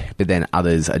moving. But then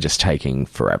others are just taking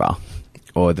forever,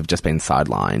 or they've just been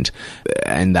sidelined.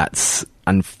 And that's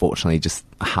unfortunately just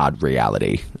a hard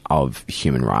reality of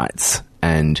human rights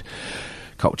and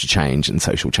culture change and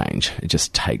social change. It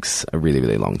just takes a really,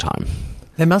 really long time.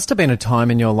 There must have been a time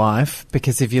in your life,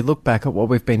 because if you look back at what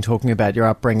we've been talking about, your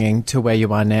upbringing to where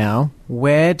you are now,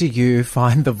 where do you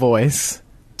find the voice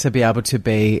to be able to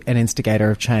be an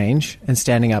instigator of change and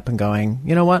standing up and going,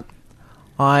 you know what,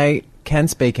 I can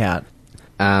speak out?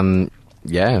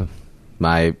 Yeah,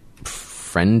 my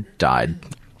friend died,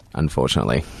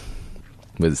 unfortunately,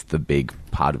 was the big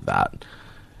part of that.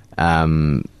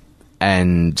 And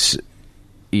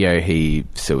he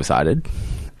suicided,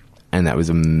 and that was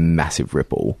a massive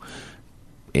ripple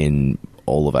in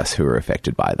all of us who were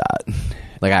affected by that.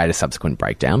 I had a subsequent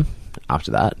breakdown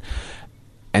after that,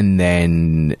 and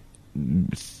then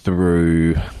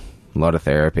through a lot of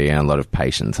therapy and a lot of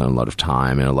patience and a lot of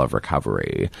time and a lot of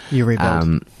recovery, you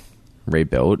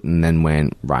rebuilt, and then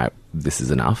went, right, this is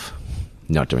enough,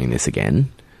 not doing this again,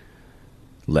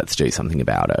 let's do something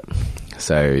about it.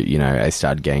 So I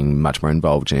started getting much more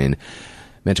involved in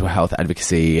mental health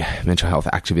advocacy, mental health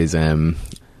activism,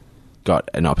 got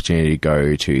an opportunity to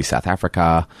go to South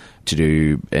Africa to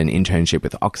do an internship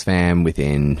with Oxfam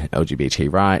within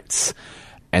LGBT rights,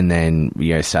 and then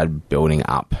started building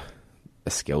up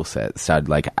a skill set, started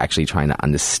actually trying to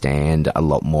understand a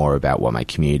lot more about what my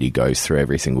community goes through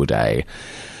every single day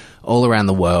all around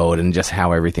the world, and just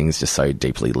how everything's just so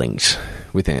deeply linked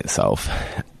within itself.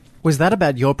 Was that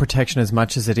about your protection as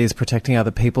much as it is protecting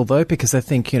other people, though? Because I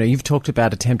think, you've talked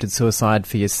about attempted suicide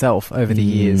for yourself over the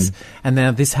years, and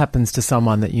now this happens to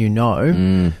someone that you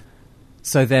know.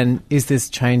 So then is this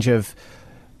change of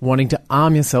wanting to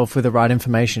arm yourself with the right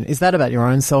information, is that about your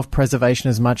own self-preservation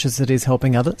as much as it is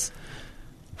helping others?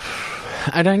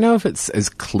 I don't know if it's as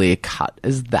clear-cut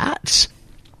as that.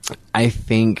 I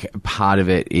think part of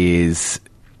it is...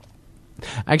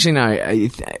 Actually, no,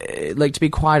 to be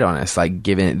quite honest,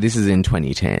 given this is in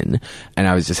 2010, and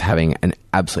I was just having an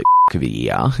absolute of a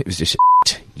year. It was just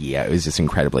a year. It was just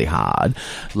incredibly hard.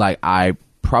 Like, I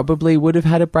probably would have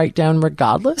had a breakdown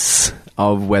regardless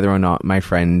of whether or not my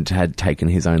friend had taken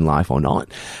his own life or not.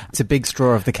 It's a big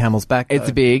straw of the camel's back, though. It's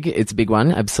a big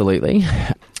one, absolutely.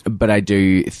 But I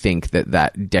do think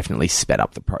that definitely sped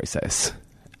up the process.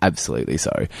 Absolutely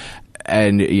so.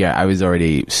 And yeah, I was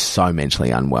already so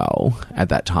mentally unwell at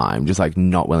that time, just like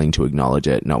not willing to acknowledge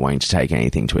it, not wanting to take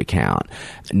anything to account,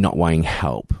 not wanting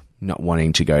help, not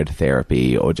wanting to go to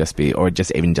therapy or just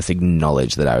even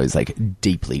acknowledge that I was like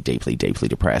deeply, deeply, deeply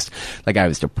depressed. Like, I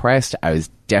was depressed. I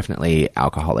was definitely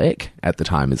alcoholic at the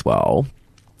time as well,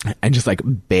 and just like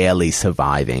barely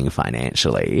surviving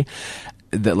financially.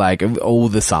 That like all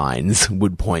the signs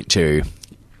would point to,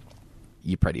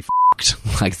 you're pretty fucked.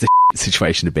 Like, it's a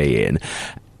situation to be in.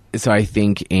 So I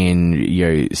think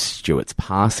in Stuart's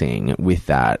passing, with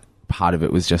that, part of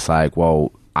it was just like,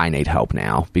 well, I need help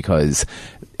now, because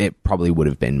it probably would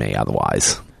have been me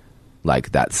otherwise.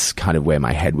 Like, that's kind of where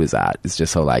my head was at. It's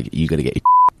just so like, you got to get your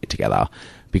together,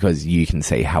 because you can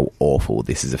see how awful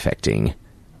this is affecting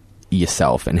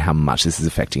yourself and how much this is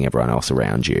affecting everyone else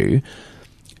around you.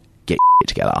 Get your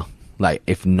together. Like,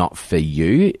 if not for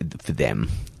you, for them.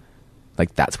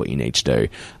 Like, that's what you need to do.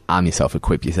 Arm yourself,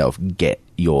 equip yourself, get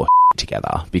your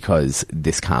together, because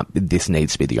this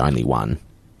needs to be the only one.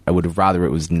 I would have rather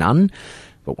it was none,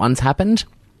 but one's happened.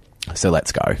 So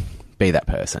let's go. Be that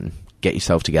person. Get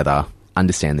yourself together,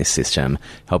 understand this system,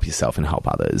 help yourself and help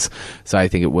others. So I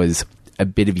think it was a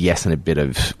bit of yes and a bit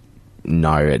of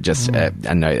no.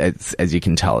 I know, as you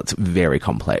can tell, it's very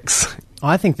complex.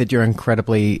 I think that you're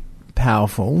incredibly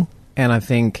powerful, and I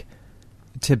think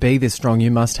to be this strong, you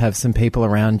must have some people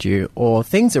around you or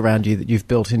things around you that you've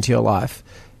built into your life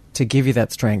to give you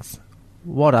that strength.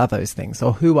 What are those things,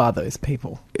 or who are those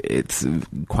people? It's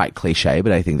quite cliche,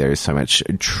 but I think there is so much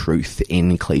truth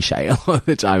in cliche a lot of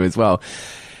the time as well.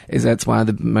 That's one of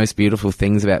the most beautiful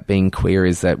things about being queer,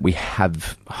 is that we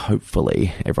have,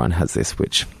 hopefully, everyone has this,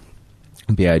 which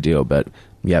would be ideal, but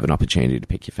you have an opportunity to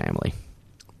pick your family.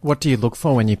 What do you look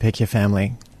for when you pick your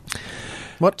family?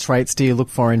 What traits do you look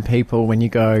for in people when you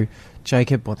go,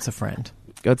 Jacob, what's a friend?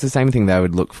 It's the same thing that I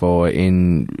would look for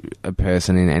in a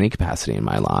person in any capacity in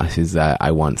my life, is that I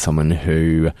want someone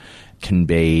who can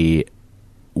be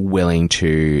willing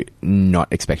to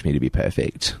not expect me to be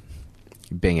perfect.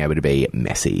 Being able to be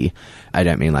messy. I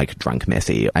don't mean like drunk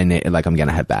messy. I'm going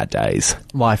to have bad days.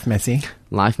 Life messy.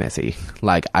 Life messy.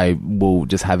 Like, I will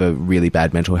just have a really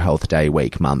bad mental health day,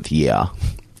 week, month, year.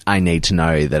 I need to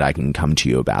know that I can come to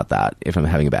you about that if I'm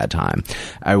having a bad time.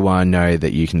 I want to know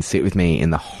that you can sit with me in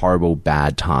the horrible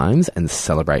bad times and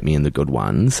celebrate me in the good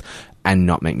ones, and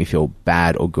not make me feel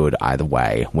bad or good either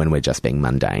way when we're just being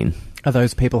mundane. Are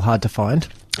those people hard to find?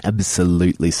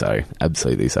 Absolutely so.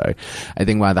 Absolutely so. I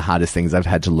think one of the hardest things I've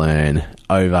had to learn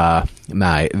over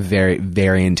my very,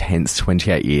 very intense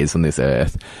 28 years on this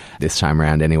earth, this time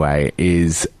around anyway,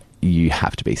 is you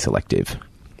have to be selective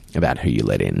about who you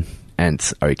let in. And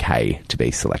it's okay to be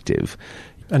selective.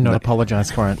 And not apologise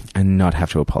for it. And not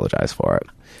have to apologise for it.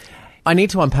 I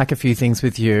need to unpack a few things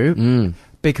with you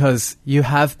because you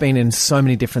have been in so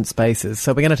many different spaces.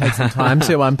 So we're going to take some time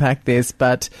to unpack this,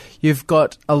 but you've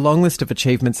got a long list of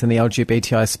achievements in the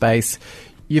LGBTI space.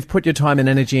 You've put your time and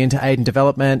energy into aid and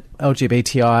development,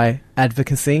 LGBTI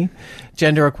advocacy,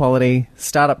 gender equality,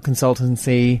 startup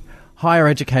consultancy, higher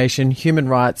education, human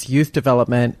rights, youth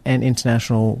development, and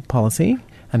international policy.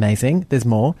 Amazing. There's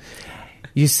more.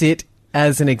 You sit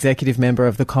as an executive member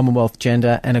of the Commonwealth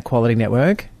Gender and Equality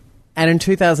Network. And in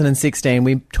 2016,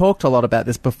 we talked a lot about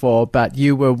this before, but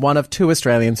you were one of 2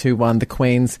 Australians who won the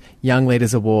Queen's Young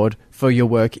Leaders Award for your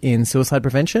work in suicide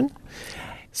prevention.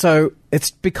 So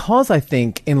it's because I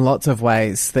think in lots of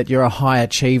ways that you're a high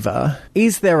achiever.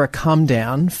 Is there a come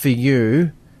down for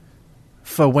you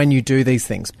for when you do these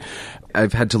things?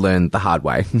 I've had to learn the hard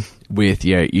way with,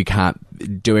 you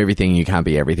can't do everything, you can't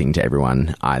be everything to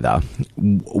everyone either.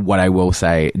 What I will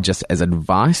say, just as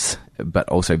advice, but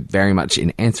also very much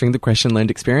in answering the question,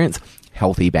 learned experience,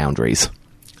 healthy boundaries.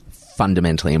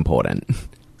 Fundamentally important.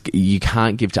 You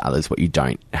can't give to others what you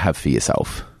don't have for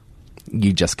yourself.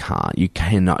 You just can't. You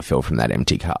cannot fill from that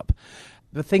empty cup.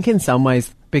 I think in some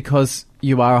ways, because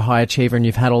you are a high achiever and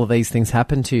you've had all of these things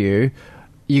happen to you,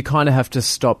 you kind of have to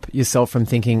stop yourself from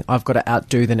thinking, I've got to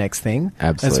outdo the next thing.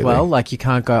 Absolutely. As well. Like, you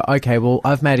can't go, okay, well,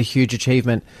 I've made a huge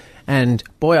achievement and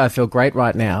boy, I feel great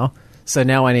right now. So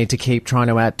now I need to keep trying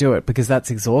to outdo it, because that's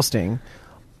exhausting.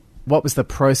 What was the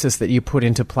process that you put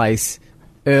into place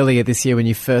earlier this year when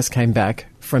you first came back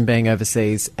from being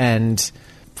overseas and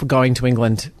for going to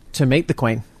England to meet the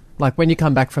Queen? Like, when you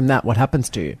come back from that, what happens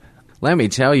to you? let me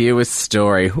tell you a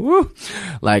story. Woo.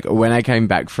 Like, when I came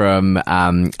back from,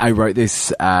 I wrote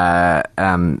this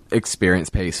experience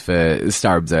piece for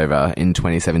Star Observer in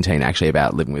 2017, actually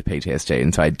about living with PTSD,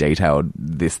 and so I detailed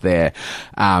this there.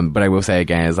 But I will say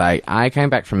again, is like, I came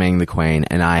back from being the Queen,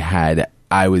 and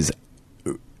I was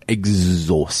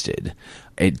exhausted.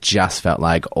 It just felt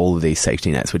like all of these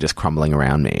safety nets were just crumbling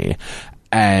around me,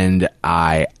 and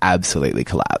I absolutely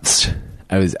collapsed.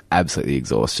 I was absolutely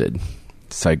exhausted.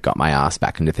 So got my ass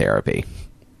back into therapy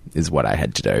is what I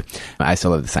had to do. I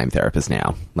still have the same therapist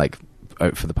now, like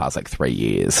for the past 3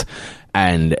 years.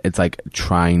 And it's like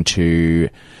trying to,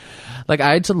 like,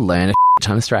 I had to learn a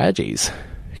ton of strategies,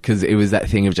 because it was that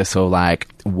thing of just sort of like,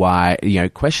 why,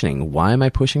 questioning, why am I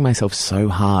pushing myself so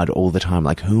hard all the time?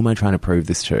 Like, who am I trying to prove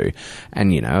this to?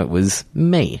 And, it was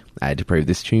me. I had to prove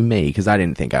this to me, because I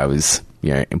didn't think I was,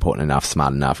 important enough,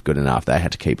 smart enough, good enough, that I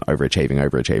had to keep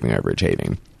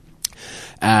overachieving.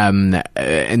 And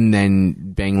then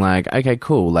being like, okay,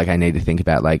 cool. Like, I need to think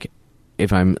about, like,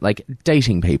 if I'm, like,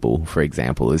 dating people, for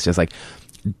example, is just like,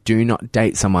 do not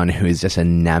date someone who is just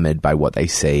enamored by what they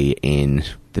see in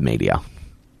the media,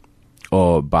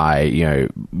 or by,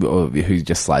 or who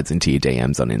just slides into your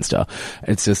DMs on Insta.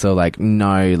 It's just so like,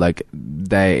 no, like,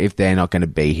 if they're not going to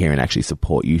be here and actually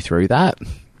support you through that,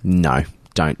 no,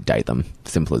 don't date them.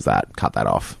 Simple as that. Cut that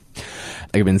off.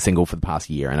 I've been single for the past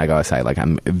year, and I gotta say, like,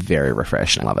 I'm very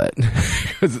refreshed. I love it,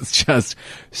 because it's just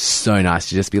so nice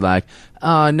to just be like,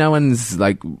 oh, no one's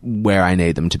like where I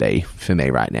need them to be for me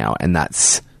right now, and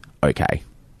that's okay.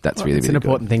 That's really, it's really an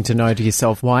important thing to know to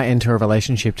yourself. Why enter a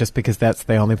relationship just because that's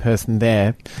the only person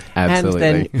there? Absolutely.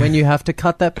 And then when you have to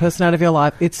cut that person out of your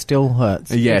life, it still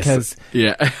hurts. Yes. Because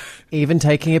even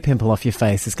taking a pimple off your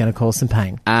face is going to cause some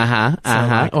pain. Like,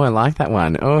 oh, I like that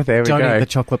one. Oh, there we go. Don't eat the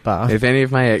chocolate bar. If any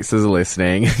of my exes are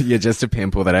listening, you're just a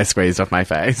pimple that I squeezed off my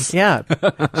face. Yeah.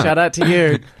 Shout out to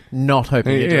you. Not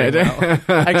hoping you're doing well.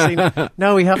 Actually,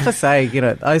 no, we have to say,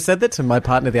 I said that to my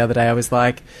partner the other day. I was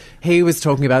like, he was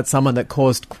talking about someone that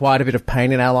caused quite a bit of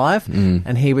pain in our life.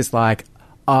 And he was like,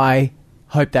 I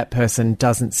hope that person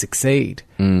doesn't succeed.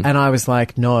 And I was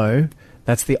like, no,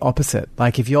 that's the opposite.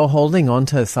 Like, if you're holding on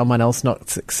to someone else not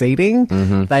succeeding,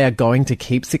 they are going to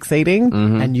keep succeeding,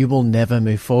 and you will never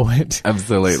move forward.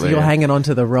 Absolutely. So you're hanging on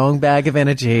to the wrong bag of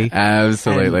energy.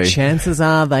 Absolutely. And chances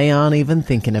are they aren't even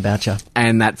thinking about you.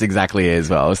 And that's exactly it as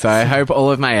well. So I hope all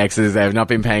of my exes have not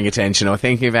been paying attention or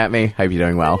thinking about me. Hope you're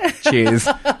doing well. Cheers.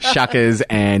 Shuckers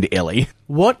and Illy.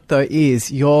 What, though, is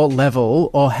your level,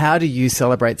 or how do you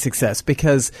celebrate success?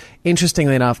 Because,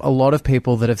 interestingly enough, a lot of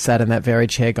people that have sat in that very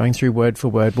chair going through word for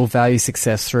word will value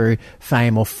success through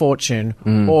fame or fortune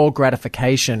or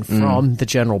gratification from the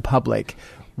general public.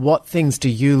 What things do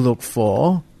you look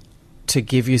for to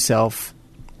give yourself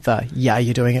the,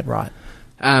 you're doing it right?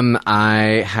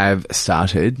 I have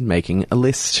started making a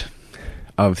list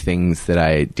of things that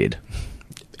I did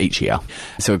each year.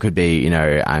 So it could be,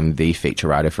 I'm the feature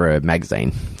writer for a magazine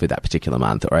for that particular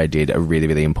month, or I did a really,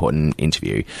 really important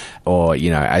interview, or,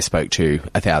 I spoke to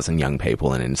 1,000 young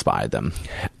people and inspired them.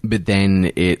 But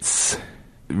then it's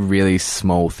really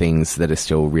small things that are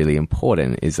still really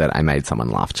important, is that I made someone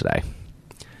laugh today.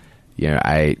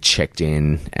 I checked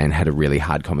in and had a really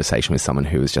hard conversation with someone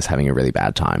who was just having a really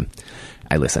bad time.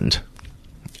 I listened.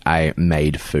 I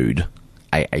made food.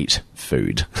 I ate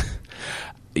food.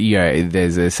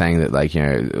 There's a saying that, like,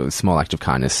 a small act of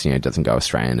kindness, doesn't go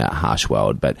astray in a harsh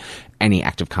world, but any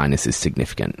act of kindness is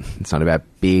significant. It's not about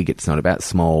big, it's not about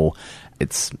small,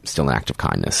 it's still an act of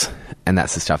kindness. And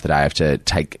that's the stuff that I have to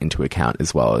take into account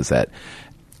as well, is that,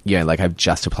 like, I've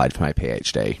just applied for my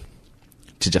PhD.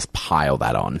 To just pile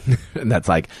that on. And that's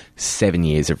like 7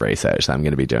 years of research that I'm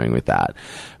going to be doing with that.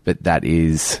 But that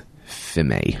is for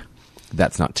me.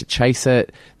 That's not to chase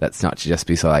it. That's not to just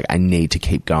be so like, I need to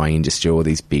keep going and just do all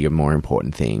these bigger, more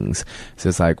important things. So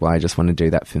it's like, well, I just want to do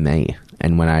that for me.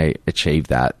 And when I achieve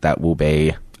that, that will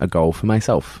be a goal for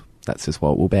myself. That's just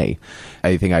what it will be.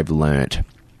 I think I've learnt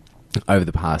over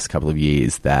the past couple of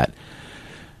years that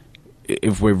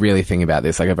if we're really thinking about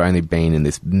this, like, I've only been in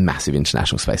this massive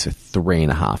international space for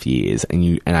 3.5 years,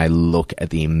 and I look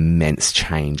at the immense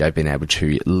change I've been able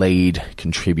to lead,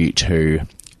 contribute to.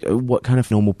 What kind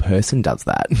of normal person does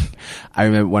that? I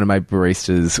remember one of my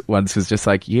baristas once was just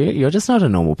like, you're just not a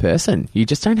normal person. You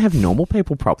just don't have normal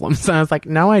people problems. And I was like,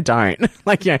 no, I don't.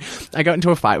 Like, I got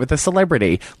into a fight with a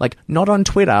celebrity, like, not on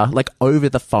Twitter, like, over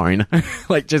the phone,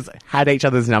 like, just had each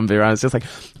other's number. I was just like,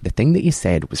 the thing that you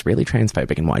said was really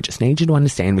transphobic, and what I just need you to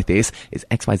understand with this is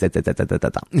X, Y, Z, Z, Z, Z, Z,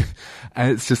 Z.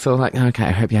 And it's just sort of like, okay,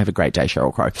 I hope you have a great day,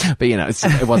 Sheryl Crow. But,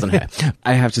 it wasn't her.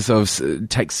 I have to sort of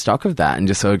take stock of that and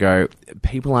just sort of go,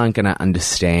 people people aren't going to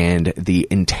understand the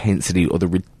intensity or the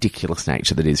ridiculous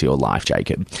nature that is your life,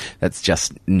 Jacob. That's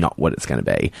just not what it's going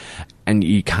to be. And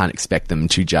you can't expect them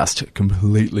to just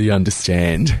completely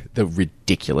understand the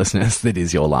ridiculousness that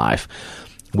is your life.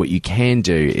 What you can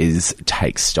do is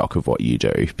take stock of what you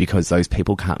do, because those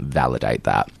people can't validate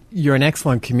that. You're an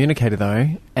excellent communicator, though,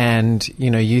 and,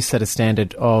 you set a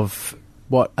standard of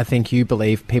what I think you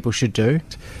believe people should do.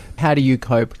 How do you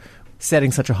cope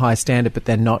setting such a high standard but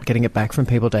then not getting it back from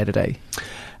people day to day?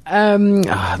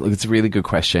 Look, it's a really good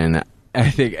question. I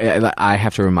think I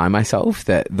have to remind myself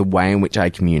that the way in which I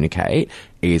communicate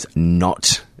is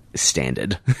not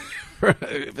standard for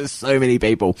so many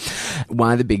people.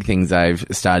 One of the big things I've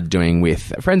started doing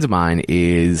with friends of mine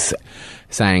is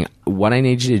saying, what I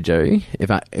need you to do if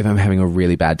I'm having a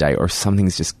really bad day or if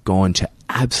something's just gone to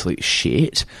absolute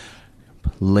shit,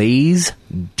 please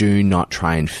do not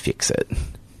try and fix it.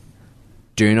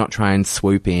 Do not try and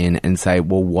swoop in and say,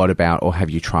 well, what about, or have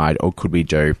you tried, or could we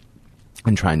do,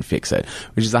 and try and fix it,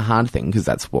 which is a hard thing because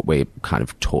that's what we're kind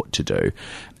of taught to do.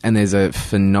 And there's a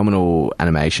phenomenal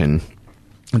animation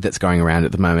that's going around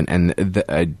at the moment, and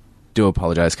I do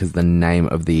apologise because the name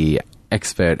of the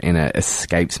expert in it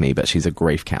escapes me, but she's a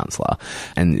grief counsellor,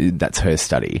 and that's her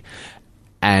study.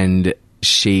 And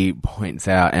she points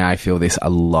out, and I feel this a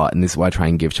lot, and this is why I try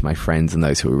and give to my friends and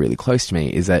those who are really close to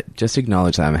me, is that just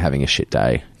acknowledge that I'm having a shit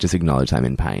day. Just acknowledge that I'm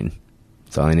in pain.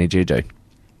 That's all I need you to do.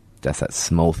 Just that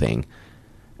small thing.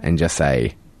 And just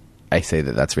say, I see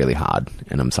that that's really hard,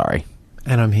 and I'm sorry.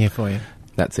 And I'm here for you.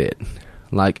 That's it.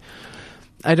 Like,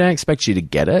 I don't expect you to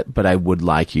get it, but I would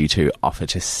like you to offer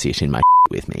to sit in my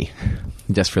with me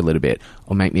just for a little bit,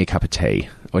 or make me a cup of tea,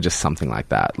 or just something like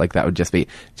that. Like, that would just be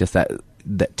just that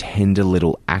tender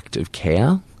little act of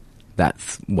care.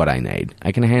 That's what I need.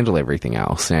 I can handle everything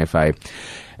else. And if I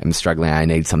am struggling, I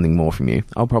need something more from you,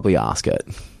 I'll probably ask it.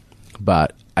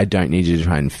 But I don't need you to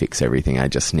try and fix everything. I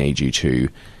just need you to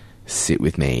sit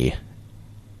with me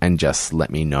and just let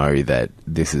me know that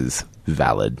this is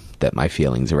valid, that my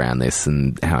feelings around this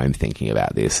and how I'm thinking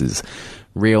about this is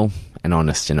real and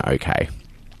honest and okay.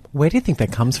 Where do you think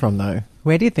that comes from, though?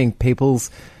 Where do you think people's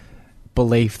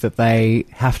belief that they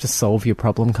have to solve your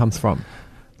problem comes from?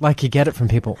 Like, you get it from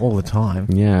people all the time.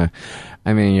 Yeah.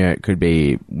 I mean, it could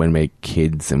be when we're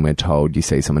kids and we're told, you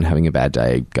see someone having a bad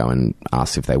day, go and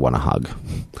ask if they want a hug.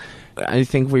 I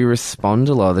think we respond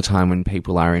a lot of the time when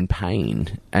people are in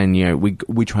pain, and,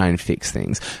 we try and fix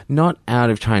things. Not out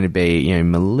of trying to be,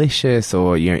 malicious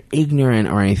or, ignorant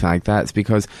or anything like that. It's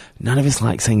because none of us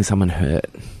like seeing someone hurt.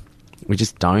 We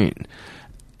just don't.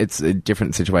 It's a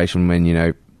different situation when,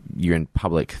 you're in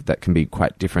public. That can be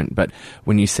quite different. But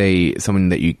when you see someone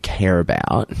that you care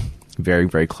about, very,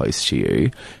 very close to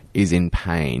you, is in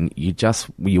pain,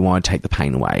 you want to take the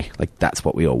pain away. Like, that's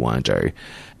what we all want to do.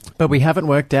 But we haven't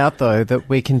worked out, though, that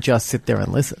we can just sit there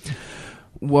and listen.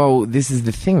 Well, this is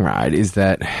the thing, right, is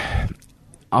that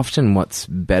often what's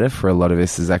better for a lot of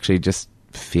us is actually just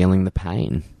feeling the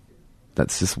pain.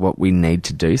 That's just what we need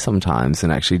to do sometimes,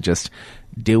 and actually just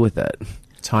deal with it.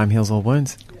 Time heals all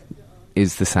wounds,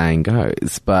 is the saying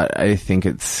goes. But I think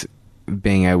it's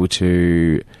being able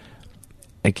to,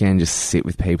 again, just sit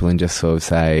with people and just sort of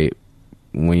say,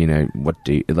 well, what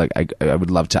do you, like, I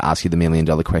would love to ask you the $1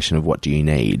 million question of what do you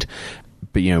need?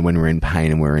 But, when we're in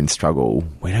pain and we're in struggle,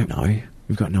 we don't know.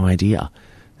 We've got no idea.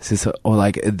 Or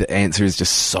like, the answer is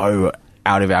just so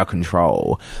out of our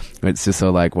control. It's just sort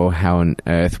of like, well, how on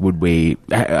earth would we,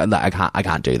 I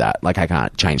can't do that. Like, I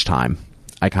can't change time.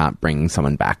 I can't bring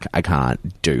someone back. I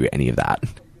can't do any of that.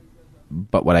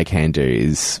 But what I can do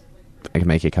is I can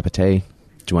make you a cup of tea.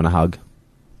 Do you want a hug?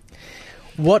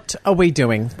 What are we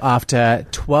doing after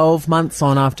 12 months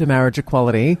on after marriage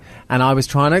equality? And I was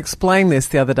trying to explain this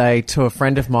the other day to a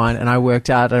friend of mine, and I worked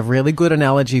out a really good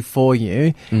analogy for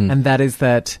you, and that is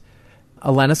that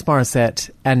Alanis Morissette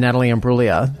and Natalie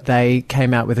Imbruglia, they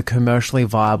came out with a commercially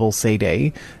viable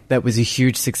CD that was a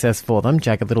huge success for them,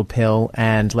 Jagged Little Pill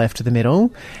and Left to the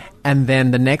Middle. And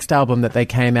then the next album that they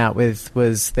came out with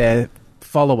was their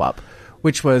follow-up,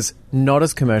 which was not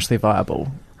as commercially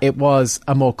viable. It was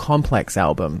a more complex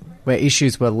album where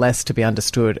issues were less to be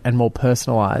understood and more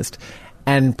personalised,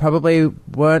 and probably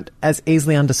weren't as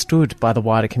easily understood by the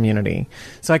wider community.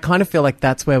 So I kind of feel like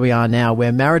that's where we are now,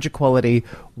 where marriage equality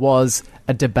was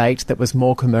a debate that was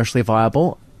more commercially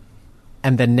viable,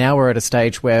 and then now we're at a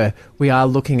stage where we are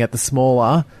looking at the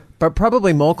smaller, but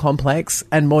probably more complex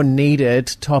and more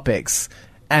needed topics,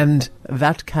 and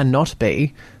that cannot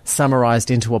be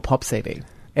summarised into a pop CD.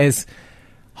 Is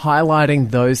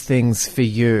highlighting those things for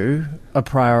you a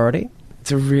priority?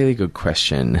 It's a really good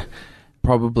question.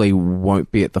 Probably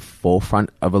won't be at the forefront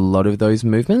of a lot of those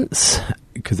movements.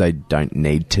 because I don't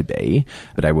need to be,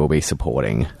 but I will be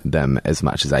supporting them as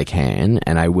much as I can.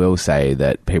 And I will say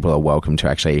that people are welcome to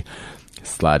actually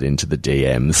slide into the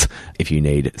DMs if you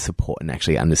need support in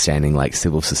actually understanding like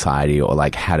civil society or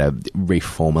like how to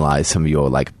reformalize some of your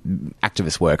like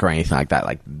activist work or anything like that.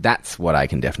 Like that's what I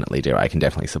can definitely do. I can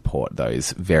definitely support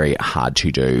those very hard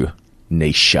to do,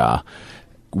 niche,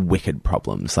 wicked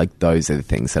problems. Like those are the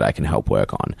things that I can help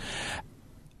work on.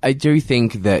 I do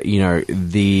think that, you know,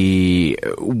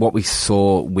 what we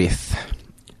saw with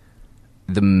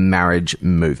the marriage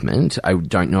movement, I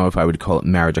don't know if I would call it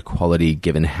marriage equality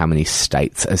given how many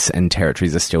states and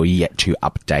territories are still yet to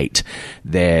update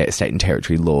their state and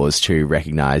territory laws to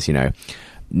recognise, you know,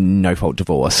 no-fault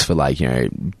divorce for, like, you know,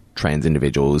 trans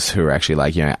individuals who are actually,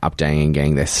 like, you know, updating and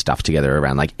getting their stuff together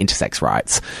around, like, intersex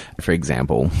rights, for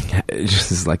example.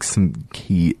 Just like some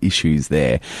key issues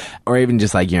there. Or even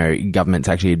just, like, you know, governments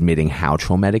actually admitting how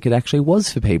traumatic it actually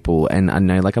was for people. And I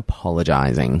know, like,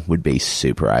 apologising would be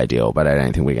super ideal, but I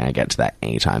don't think we're going to get to that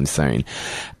anytime soon.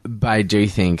 But I do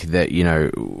think that, you know,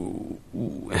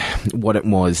 what it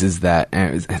was is that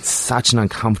it's such an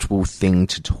uncomfortable thing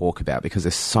to talk about because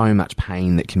there's so much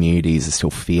pain that communities are still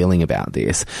feeling about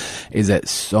this, is that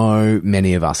so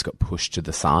many of us got pushed to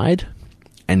the side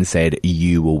and said,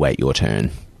 you will wait your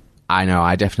turn. I know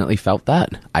I definitely felt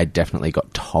that. I definitely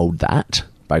got told that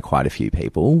by quite a few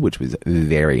people, which was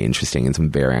very interesting and some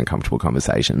very uncomfortable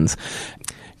conversations.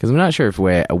 Because I'm not sure if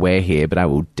we're aware here, but I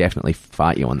will definitely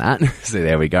fight you on that. So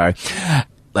there we go.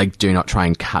 Like, do not try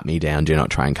and cut me down. Do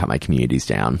not try and cut my communities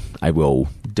down. I will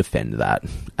defend that.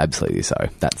 Absolutely so.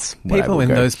 That's what people in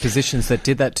those positions that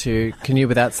did that to, can you,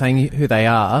 without saying who they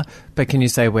are, but can you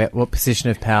say what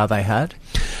position of power they had?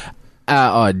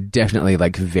 Definitely,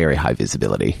 like, very high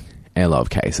visibility in a lot of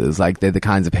cases. Like, they're the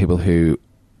kinds of people who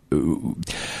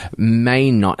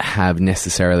may not have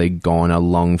necessarily gone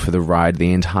along for the ride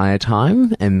the entire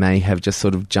time and may have just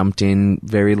sort of jumped in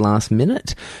very last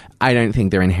minute. I don't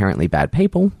think they're inherently bad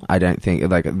people. I don't think,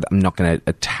 like, I'm not going to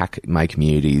attack my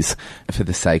communities for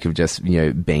the sake of just, you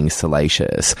know, being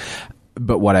salacious.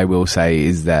 But what I will say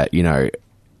is that, you know,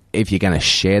 if you're going to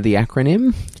share the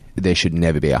acronym, there should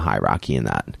never be a hierarchy in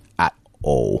that at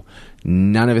all.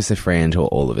 None of us are free until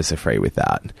all of us are free with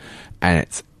that. And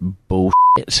it's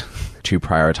bullshit to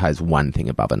prioritize one thing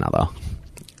above another.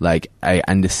 Like, I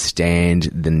understand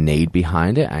the need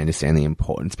behind it. I understand the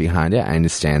importance behind it. I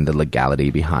understand the legality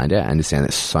behind it. I understand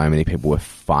that so many people were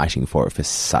fighting for it for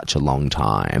such a long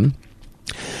time.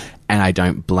 And I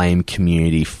don't blame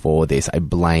community for this. I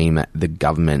blame the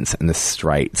governments and the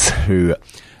straights who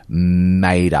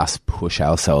made us push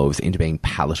ourselves into being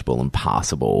palatable and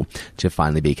passable to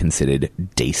finally be considered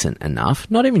decent enough,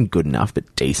 not even good enough,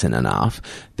 but decent enough,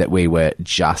 that we were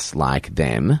just like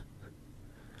them.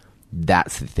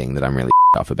 That's the thing that I'm really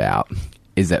off about,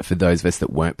 is that for those of us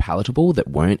that weren't palatable, that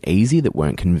weren't easy, that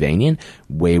weren't convenient,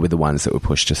 we were the ones that were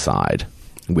pushed aside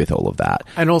with all of that.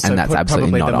 And also that's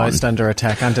absolutely probably not the most under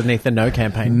attack underneath the No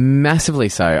campaign. Massively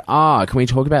so. Can we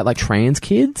talk about, like, trans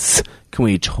kids? Can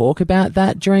we talk about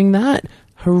that during that?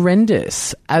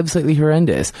 Horrendous. Absolutely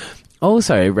horrendous.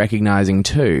 Also, recognising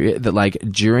too that, like,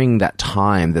 during that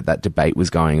time that debate was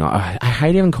going on, I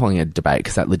hate even calling it a debate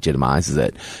because that legitimises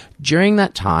it. During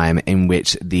that time in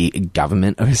which the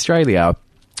government of Australia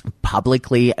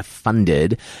publicly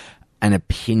funded an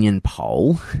opinion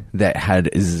poll that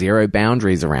had zero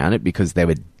boundaries around it because they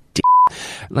were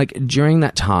like, during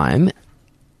that time,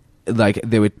 like,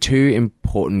 there were two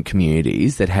important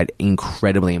communities that had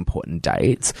incredibly important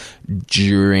dates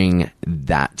during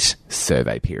that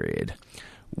survey period.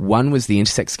 One was the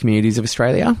intersex communities of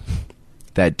Australia.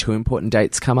 They had two important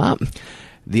dates come up.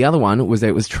 The other one was that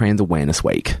it was Trans Awareness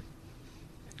Week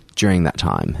during that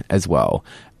time as well.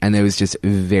 And there was just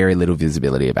very little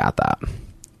visibility about that.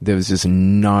 There was just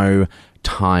no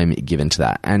time given to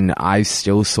that. And I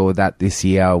still saw that this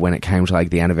year when it came to, like,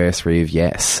 the anniversary of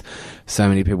Yes. So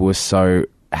many people were so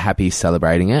happy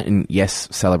celebrating it. And yes,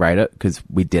 celebrate it because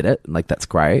we did it. Like, that's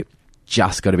great.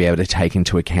 Just got to be able to take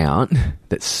into account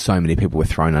that so many people were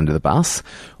thrown under the bus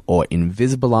or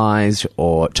invisibilized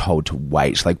or told to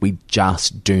wait. Like, we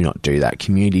just do not do that.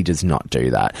 Community does not do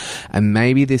that. And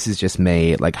maybe this is just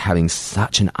me, like, having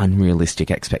such an unrealistic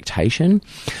expectation.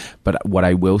 But what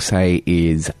I will say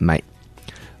is, mate,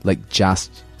 like,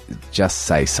 just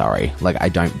say sorry. Like, I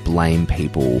don't blame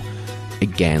people.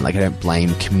 Again, like, I don't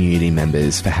blame community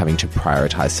members for having to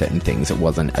prioritize certain things. It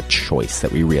wasn't a choice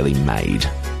that we really made,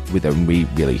 we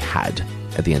really had.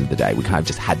 At the end of the day, we kind of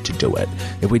just had to do it.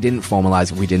 If we didn't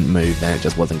formalize, if we didn't move, then it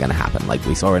just wasn't going to happen. Like,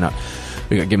 we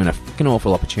got given a fucking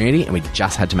awful opportunity and we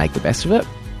just had to make the best of it.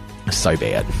 So be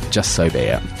it. Just so be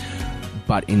it.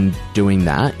 But in doing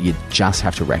that, you just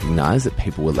have to recognise that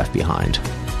people were left behind.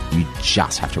 You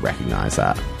just have to recognise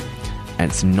that. And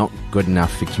it's not good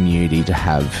enough for community to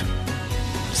have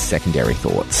secondary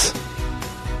thoughts.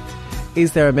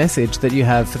 Is there a message that you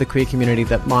have for the queer community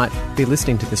that might be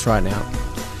listening to this right now?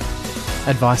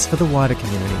 Advice for the wider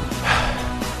community?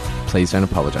 Please don't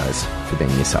apologise for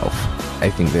being yourself.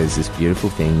 I think there's this beautiful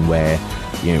thing where,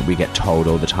 we get told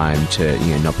all the time to,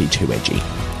 not be too edgy.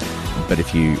 But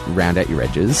if you round out your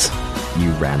edges,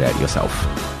 you round out yourself.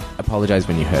 Apologise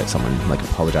when you hurt someone,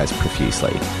 apologise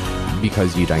profusely,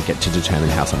 because you don't get to determine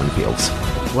how someone feels.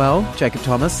 Well, Jacob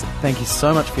Thomas, thank you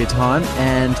so much for your time,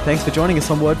 and thanks for joining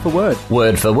us on Word for Word.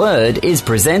 Word for Word is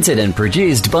presented and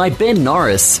produced by Ben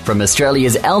Norris from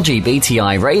Australia's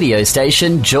LGBTI radio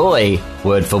station Joy.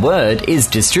 Word for Word is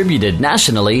distributed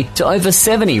nationally to over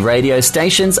 70 radio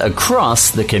stations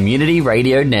across the Community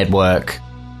Radio Network.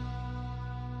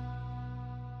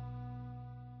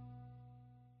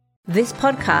 This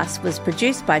podcast was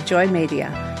produced by Joy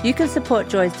Media. You can support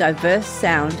Joy's diverse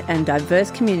sound and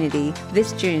diverse community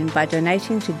this June by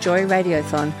donating to Joy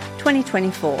Radiothon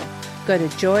 2024. Go to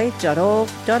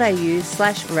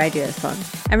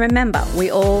joy.org.au/radiothon. And remember,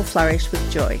 we all flourish with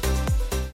joy.